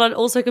wonderful, and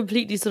also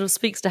completely sort of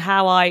speaks to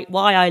why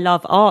I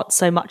love art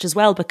so much as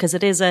well, because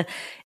it is a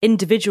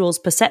individual's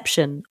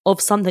perception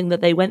of something that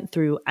they went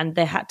through and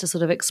they had to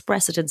sort of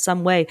express it in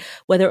some way,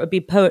 whether it would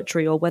be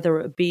poetry or whether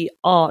it would be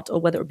art or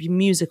whether it would be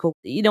musical.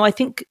 I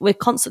think we're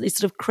constantly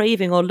sort of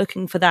craving or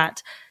looking for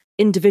that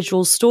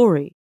individual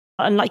story.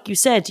 And like you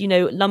said,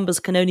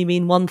 numbers can only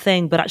mean one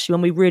thing, but actually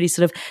when we really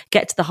sort of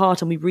get to the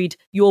heart and we read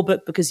your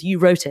book because you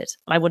wrote it,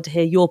 I want to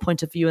hear your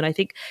point of view. And I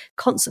think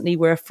constantly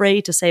we're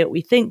afraid to say what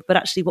we think, but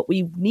actually what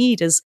we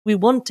need is we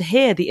want to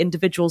hear the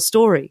individual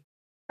story.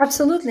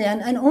 Absolutely.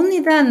 And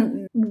only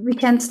then we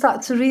can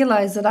start to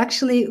realize that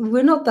actually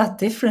we're not that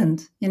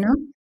different,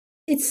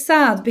 It's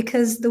sad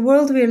because the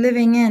world we're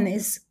living in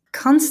is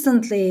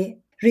constantly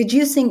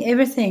reducing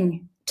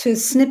everything to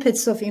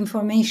snippets of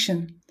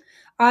information.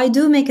 I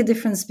do make a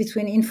difference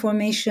between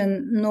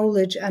information,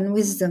 knowledge, and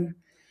wisdom.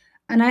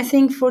 And I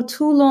think for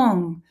too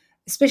long,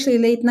 especially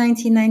late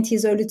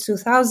 1990s, early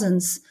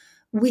 2000s,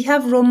 we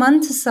have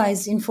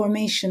romanticized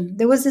information.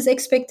 There was this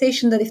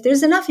expectation that if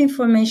there's enough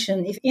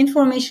information, if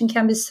information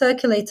can be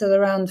circulated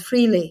around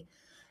freely,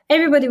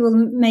 everybody will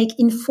make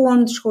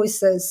informed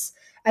choices.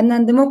 And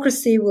then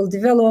democracy will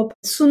develop.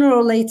 Sooner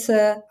or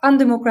later,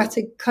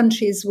 undemocratic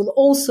countries will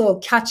also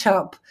catch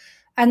up.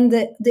 And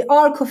the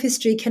arc of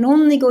history can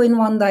only go in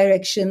one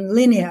direction,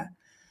 linear.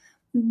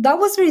 That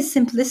was very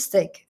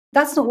simplistic.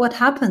 That's not what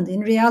happened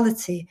in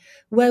reality.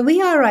 Where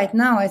we are right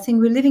now, I think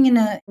we're living in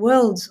a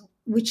world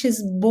which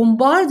is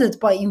bombarded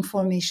by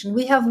information.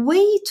 We have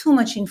way too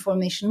much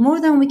information, more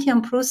than we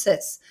can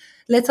process,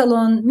 let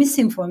alone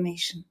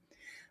misinformation.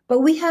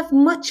 But we have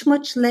much,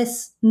 much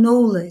less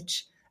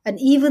knowledge and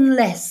even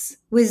less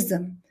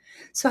wisdom.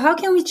 So how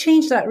can we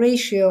change that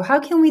ratio? How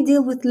can we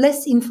deal with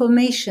less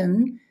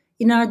information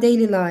in our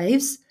daily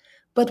lives,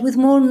 but with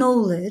more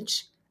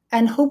knowledge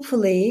and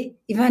hopefully,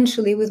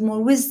 eventually, with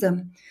more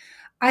wisdom?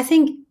 I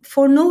think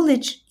for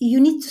knowledge, you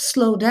need to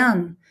slow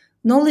down.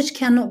 Knowledge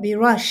cannot be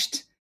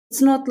rushed.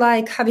 It's not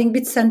like having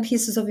bits and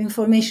pieces of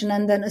information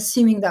and then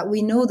assuming that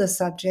we know the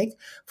subject.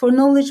 For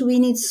knowledge, we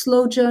need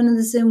slow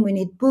journalism, we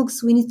need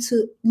books, we need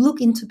to look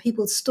into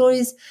people's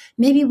stories.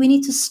 Maybe we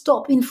need to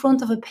stop in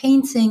front of a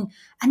painting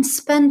and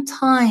spend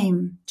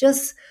time,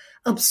 just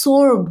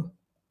absorb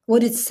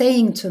what it's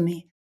saying to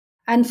me.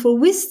 And for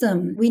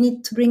wisdom, we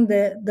need to bring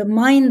the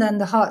mind and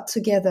the heart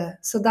together.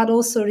 So that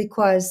also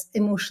requires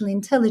emotional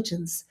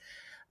intelligence.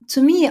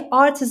 To me,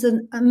 art is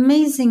an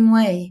amazing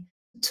way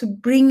to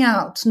bring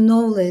out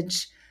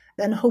knowledge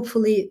and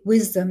hopefully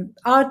wisdom.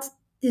 Art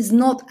is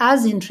not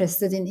as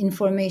interested in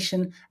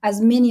information as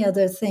many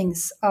other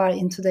things are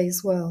in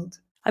today's world.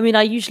 I mean,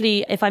 I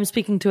usually, if I'm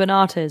speaking to an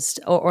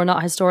artist or an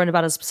art historian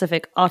about a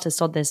specific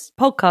artist on this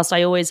podcast,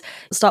 I always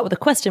start with a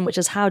question, which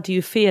is, how do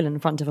you feel in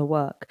front of a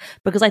work?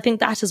 Because I think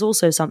that is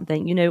also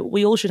something,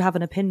 we all should have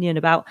an opinion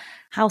about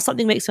how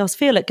something makes us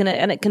feel.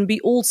 And it can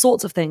be all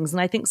sorts of things. And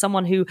I think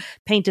someone who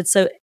painted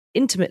so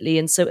intimately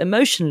and so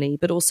emotionally,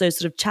 but also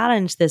sort of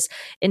challenge this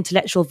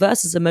intellectual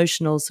versus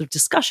emotional sort of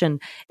discussion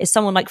is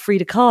someone like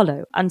Frida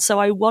Kahlo. And so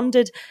I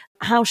wondered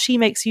how she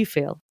makes you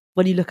feel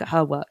when you look at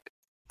her work.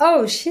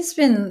 Oh, she's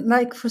been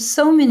like for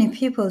so many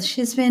people,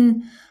 she's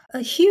been a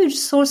huge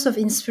source of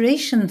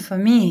inspiration for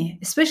me,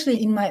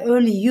 especially in my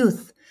early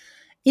youth.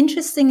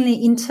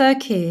 Interestingly, in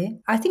Turkey,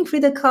 I think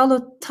Frida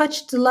Kahlo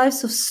touched the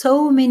lives of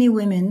so many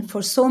women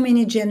for so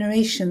many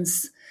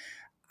generations.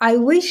 I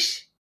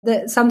wish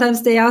that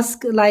sometimes they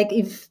ask, like,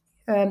 if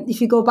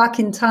you go back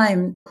in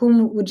time,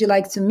 whom would you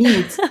like to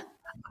meet?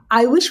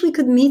 I wish we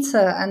could meet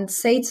her and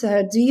say to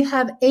her, do you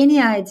have any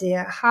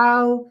idea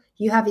how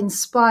you have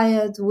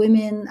inspired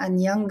women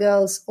and young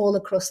girls all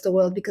across the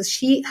world? Because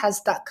she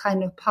has that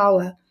kind of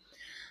power.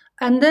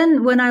 And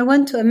then when I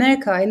went to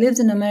America, I lived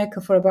in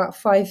America for about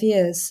 5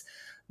 years.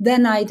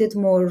 Then I did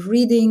more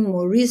reading,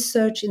 more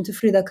research into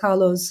Frida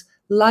Kahlo's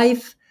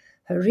life,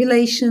 her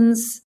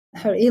relations,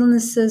 her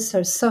illnesses,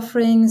 her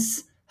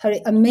sufferings, her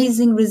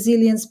amazing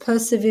resilience,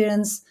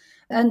 perseverance.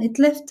 And it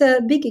left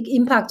a big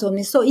impact on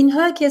me. So in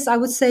her case, I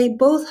would say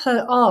both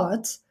her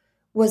art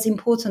was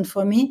important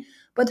for me,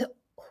 but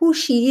who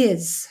she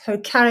is, her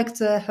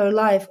character, her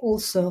life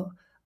also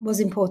was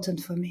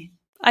important for me.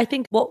 I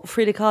think what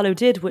Frida Kahlo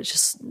did, which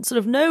sort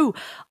of no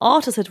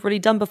artist had really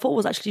done before,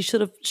 was actually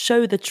sort of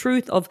show the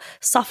truth of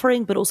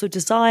suffering, but also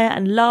desire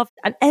and love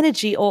and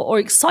energy or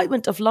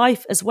excitement of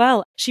life as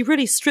well. She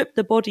really stripped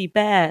the body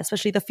bare,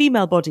 especially the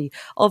female body,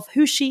 of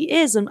who she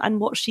is and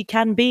what she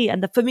can be.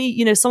 And for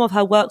me, some of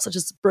her work, such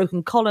as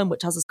Broken Column,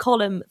 which has a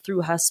column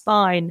through her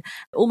spine,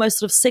 almost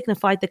sort of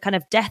signified the kind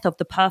of death of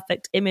the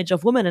perfect image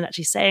of woman and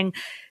actually saying,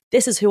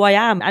 this is who I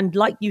am. And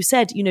like you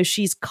said,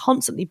 she's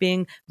constantly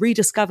being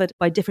rediscovered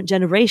by different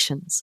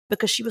generations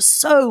because she was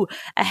so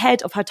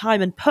ahead of her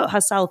time and put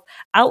herself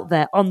out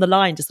there on the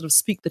line to sort of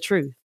speak the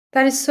truth.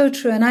 That is so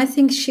true. And I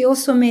think she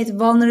also made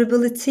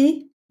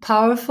vulnerability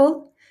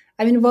powerful.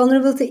 I mean,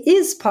 vulnerability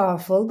is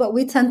powerful, but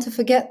we tend to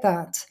forget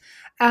that.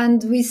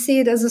 And we see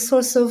it as a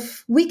source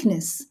of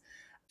weakness.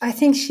 I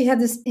think she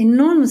had this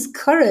enormous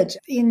courage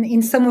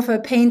in some of her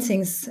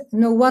paintings.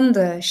 No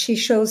wonder she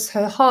shows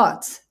her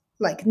heart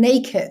like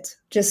naked,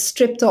 just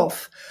stripped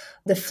off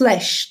the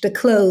flesh, the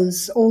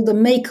clothes, all the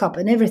makeup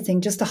and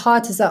everything. Just the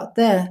heart is out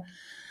there.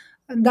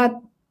 That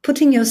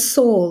putting your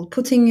soul,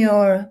 putting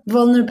your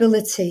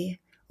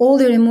vulnerability,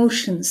 all your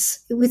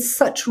emotions with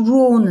such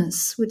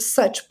rawness, with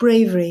such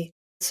bravery.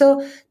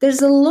 So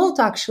there's a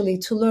lot actually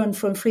to learn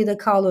from Frida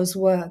Kahlo's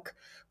work,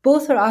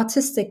 both her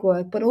artistic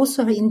work, but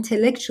also her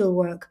intellectual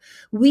work.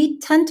 We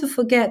tend to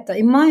forget that,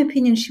 in my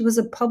opinion, she was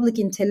a public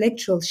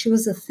intellectual. She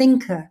was a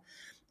thinker.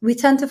 We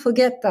tend to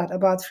forget that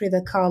about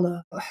Frida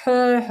Kahlo.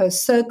 Her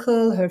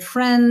circle, her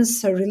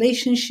friends, her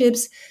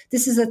relationships.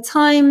 This is a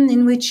time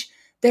in which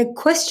they're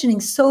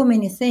questioning so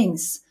many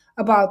things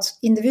about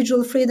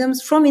individual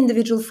freedoms, from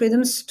individual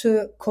freedoms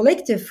to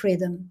collective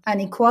freedom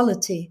and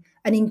equality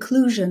and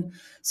inclusion.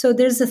 So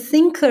there's a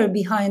thinker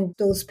behind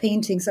those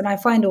paintings. And I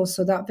find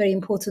also that very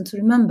important to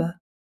remember.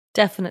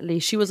 Definitely.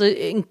 She was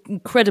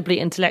incredibly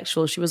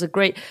intellectual. She was a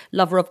great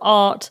lover of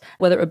art,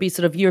 whether it would be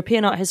sort of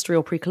European art history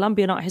or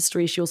pre-Columbian art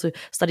history. She also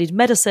studied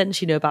medicine.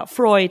 She knew about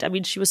Freud. I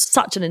mean, she was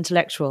such an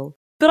intellectual.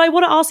 But I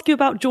want to ask you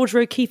about Georgia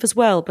O'Keeffe as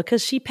well,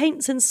 because she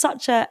paints in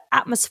such an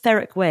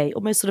atmospheric way,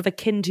 almost sort of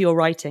akin to your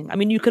writing. I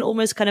mean, you can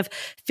almost kind of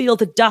feel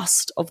the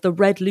dust of the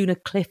red lunar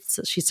cliffs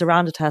that she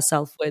surrounded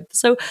herself with.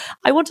 So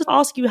I want to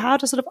ask you, how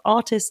do sort of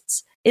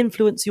artists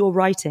influence your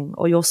writing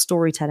or your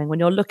storytelling when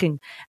you're looking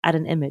at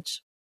an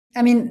image?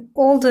 I mean,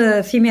 all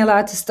the female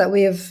artists that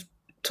we have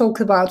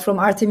talked about, from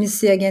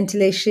Artemisia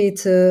Gentileschi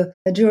to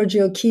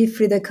Georgia O'Keeffe,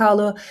 Frida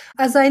Kahlo,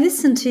 as I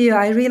listen to you,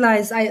 I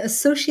realize I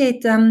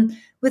associate them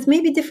with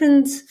maybe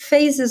different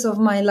phases of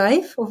my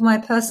life, of my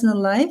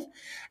personal life.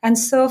 And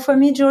so for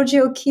me,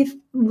 Georgia O'Keeffe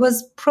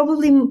was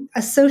probably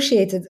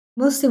associated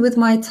mostly with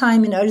my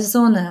time in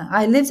Arizona.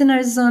 I lived in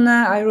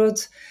Arizona. I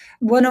wrote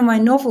one of my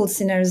novels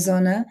in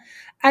Arizona,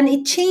 and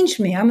it changed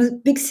me. I'm a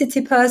big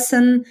city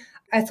person.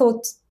 I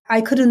thought I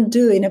couldn't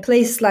do in a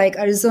place like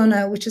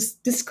Arizona, which is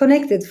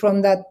disconnected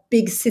from that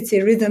big city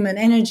rhythm and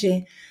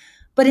energy.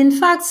 But in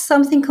fact,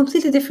 something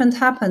completely different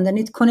happened, and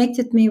it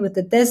connected me with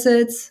the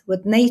deserts,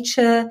 with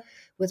nature,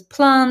 with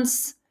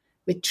plants,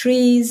 with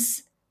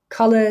trees,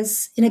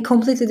 colors, in a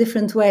completely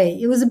different way.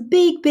 It was a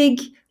big,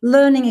 big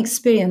learning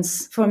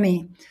experience for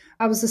me.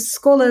 I was a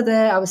scholar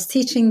there, I was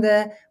teaching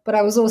there, but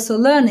I was also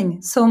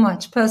learning so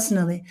much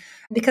personally.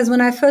 Because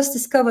when I first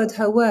discovered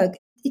her work,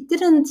 it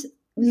didn't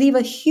leave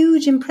a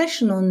huge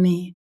impression on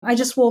me. I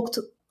just walked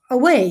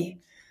away.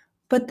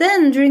 But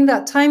then during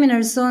that time in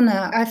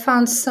Arizona, I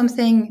found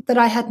something that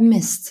I had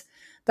missed,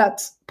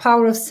 that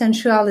power of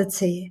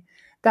sensuality,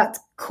 that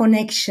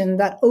connection,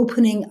 that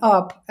opening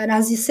up. And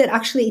as you said,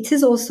 actually, it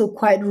is also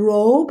quite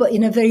raw, but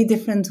in a very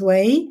different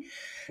way.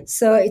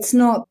 So it's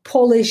not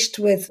polished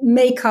with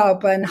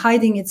makeup and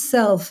hiding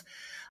itself.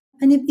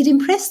 And it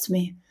impressed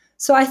me.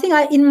 So I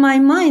think in my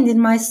mind, in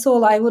my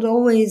soul, I would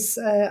always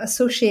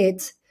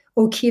associate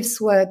O'Keeffe's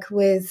work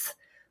with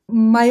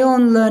my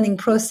own learning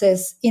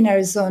process in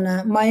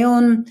Arizona, my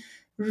own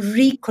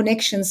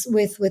reconnections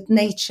with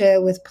nature,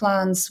 with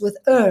plants, with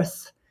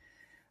earth,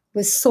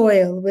 with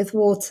soil, with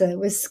water,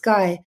 with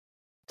sky.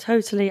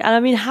 Totally. And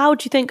I mean, how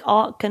do you think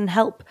art can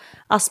help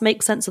us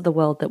make sense of the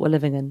world that we're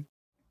living in?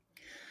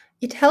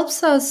 It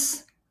helps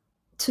us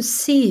to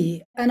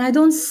see, and I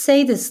don't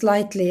say this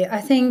lightly. I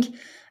think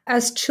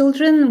as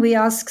children, we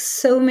ask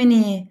so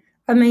many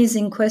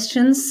amazing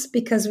questions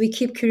because we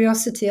keep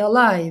curiosity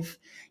alive.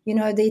 You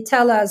know, they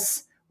tell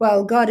us,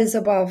 well, God is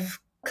above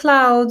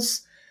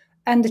clouds,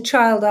 and the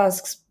child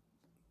asks,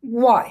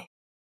 why?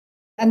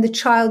 And the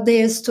child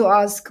dares to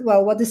ask,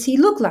 well, what does he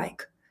look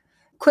like?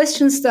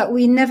 Questions that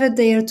we never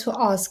dare to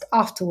ask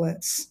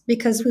afterwards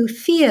because we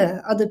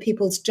fear other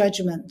people's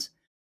judgment.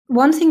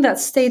 One thing that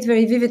stayed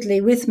very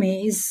vividly with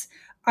me is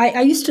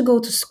I used to go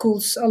to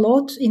schools a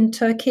lot in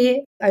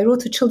Turkey. I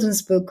wrote a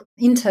children's book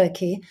in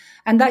Turkey,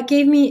 and that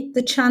gave me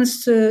the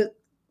chance to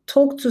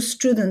talk to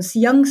students,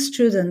 young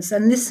students,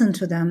 and listen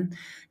to them.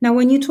 Now,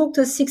 when you talk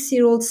to a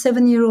 6-year-old,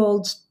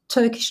 7-year-old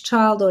Turkish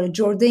child or a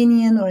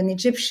Jordanian or an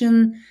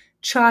Egyptian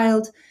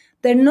child,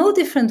 they're no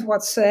different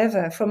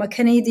whatsoever from a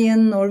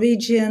Canadian,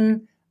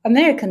 Norwegian,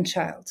 American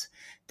child.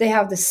 They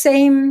have the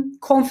same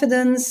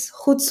confidence,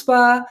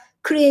 chutzpah,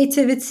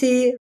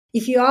 creativity.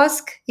 If you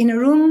ask in a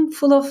room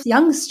full of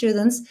young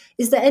students,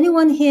 is there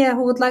anyone here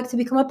who would like to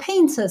become a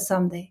painter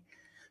someday?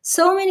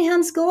 So many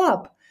hands go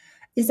up.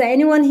 Is there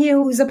anyone here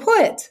who is a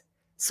poet?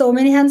 So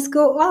many hands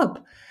go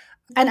up.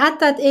 And at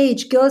that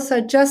age, girls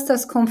are just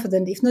as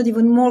confident, if not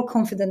even more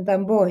confident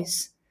than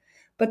boys.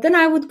 But then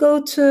I would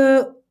go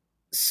to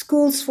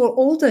schools for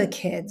older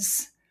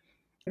kids,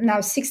 now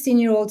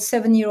 16-year-old,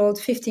 7-year-old,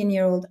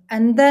 15-year-old,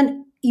 and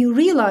then you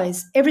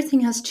realize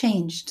everything has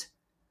changed.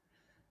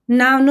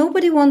 Now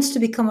nobody wants to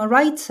become a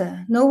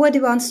writer. Nobody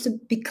wants to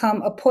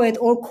become a poet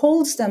or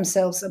calls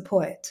themselves a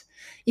poet.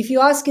 If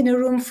you ask in a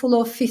room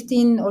full of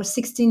 15 or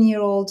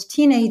 16-year-old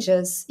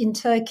teenagers in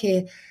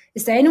Turkey,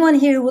 is there anyone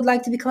here who would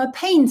like to become a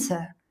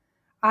painter?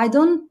 I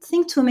don't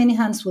think too many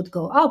hands would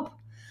go up.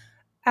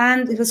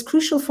 And it was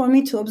crucial for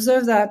me to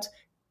observe that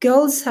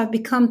girls have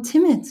become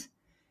timid.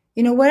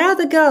 You know, where are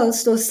the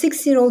girls, those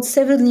 6-year-old,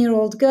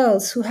 7-year-old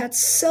girls who had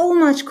so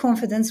much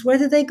confidence? Where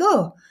did they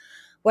go?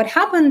 What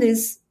happened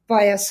is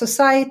via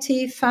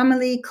society,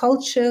 family,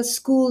 culture,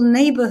 school,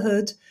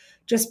 neighborhood,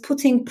 just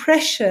putting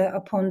pressure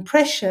upon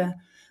pressure,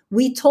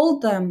 we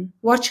told them,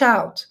 watch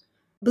out,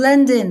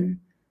 blend in,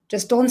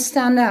 just don't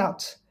stand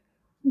out.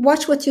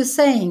 Watch what you're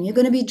saying. You're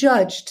going to be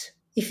judged.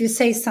 If you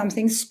say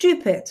something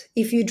stupid,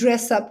 if you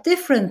dress up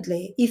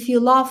differently, if you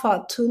laugh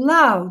out too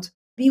loud,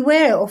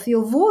 beware of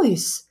your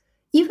voice.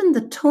 Even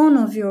the tone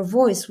of your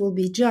voice will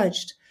be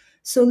judged.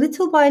 So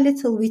little by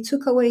little, we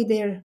took away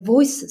their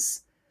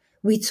voices.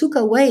 We took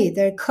away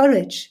their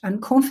courage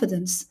and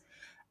confidence.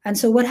 And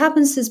so what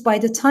happens is by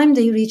the time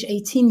they reach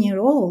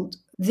 18-year-old,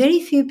 very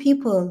few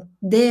people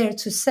dare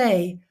to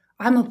say,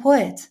 I'm a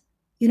poet.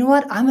 You know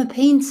what? I'm a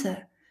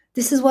painter.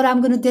 This is what I'm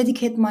going to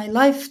dedicate my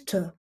life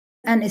to.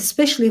 And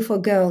especially for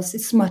girls,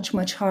 it's much,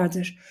 much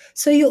harder.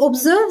 So you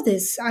observe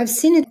this. I've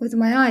seen it with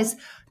my eyes.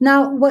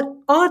 Now, what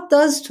art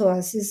does to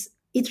us is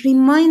it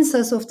reminds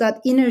us of that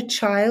inner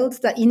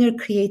child, that inner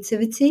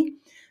creativity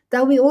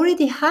that we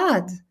already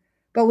had,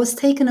 but was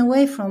taken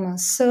away from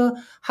us. So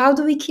how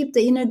do we keep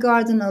the inner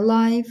garden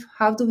alive?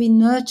 How do we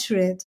nurture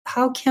it?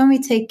 How can we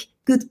take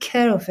good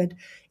care of it?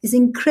 Is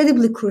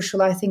incredibly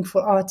crucial, I think,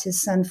 for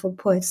artists and for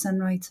poets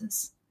and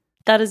writers.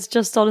 That is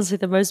just honestly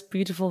the most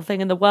beautiful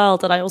thing in the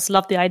world. And I also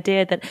love the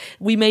idea that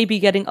we may be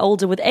getting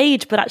older with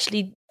age, but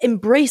actually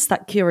embrace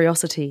that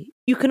curiosity.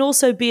 You can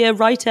also be a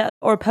writer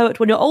or a poet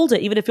when you're older.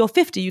 Even if you're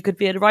 50, you could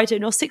be a writer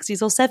in your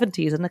 60s or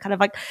 70s. And the kind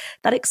of like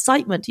that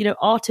excitement, you know,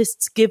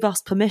 artists give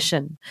us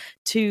permission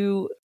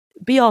to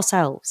be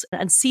ourselves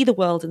and see the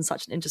world in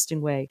such an interesting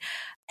way.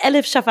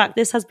 Elif Shafak,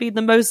 this has been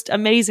the most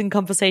amazing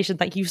conversation.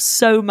 Thank you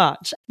so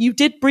much. You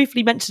did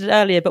briefly mention it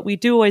earlier, but we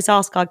do always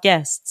ask our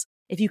guests,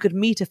 if you could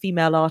meet a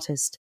female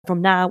artist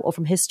from now or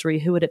from history,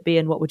 who would it be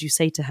and what would you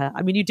say to her?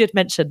 I mean, you did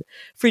mention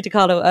Frida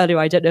Kahlo earlier.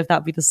 I don't know if that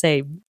would be the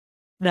same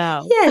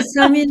now. Yes,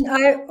 I mean,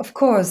 of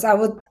course, I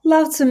would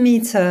love to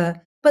meet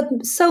her, but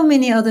so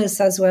many others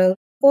as well.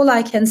 All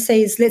I can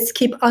say is let's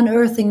keep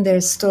unearthing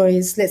their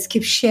stories. Let's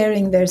keep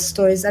sharing their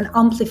stories and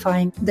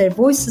amplifying their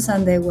voices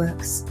and their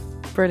works.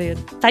 Brilliant.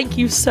 Thank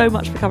you so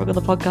much for coming on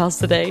the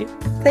podcast today.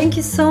 Thank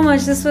you so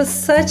much. This was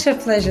such a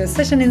pleasure,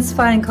 such an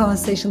inspiring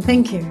conversation.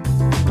 Thank you.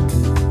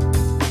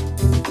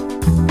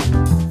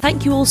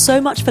 Thank you all so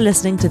much for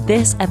listening to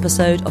this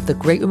episode of the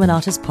Great Women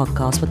Artists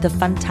podcast with the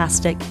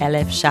fantastic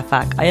Elif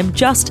Shafak. I am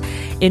just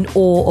in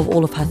awe of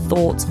all of her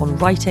thoughts on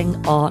writing,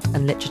 art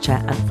and literature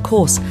and, of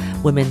course,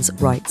 women's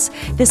rights.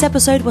 This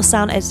episode was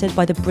sound edited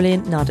by the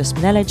brilliant Nardis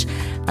Minelij,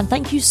 and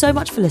thank you so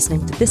much for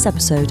listening to this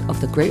episode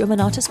of the Great Women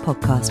Artists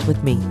podcast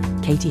with me,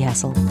 Katie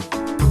Hessel.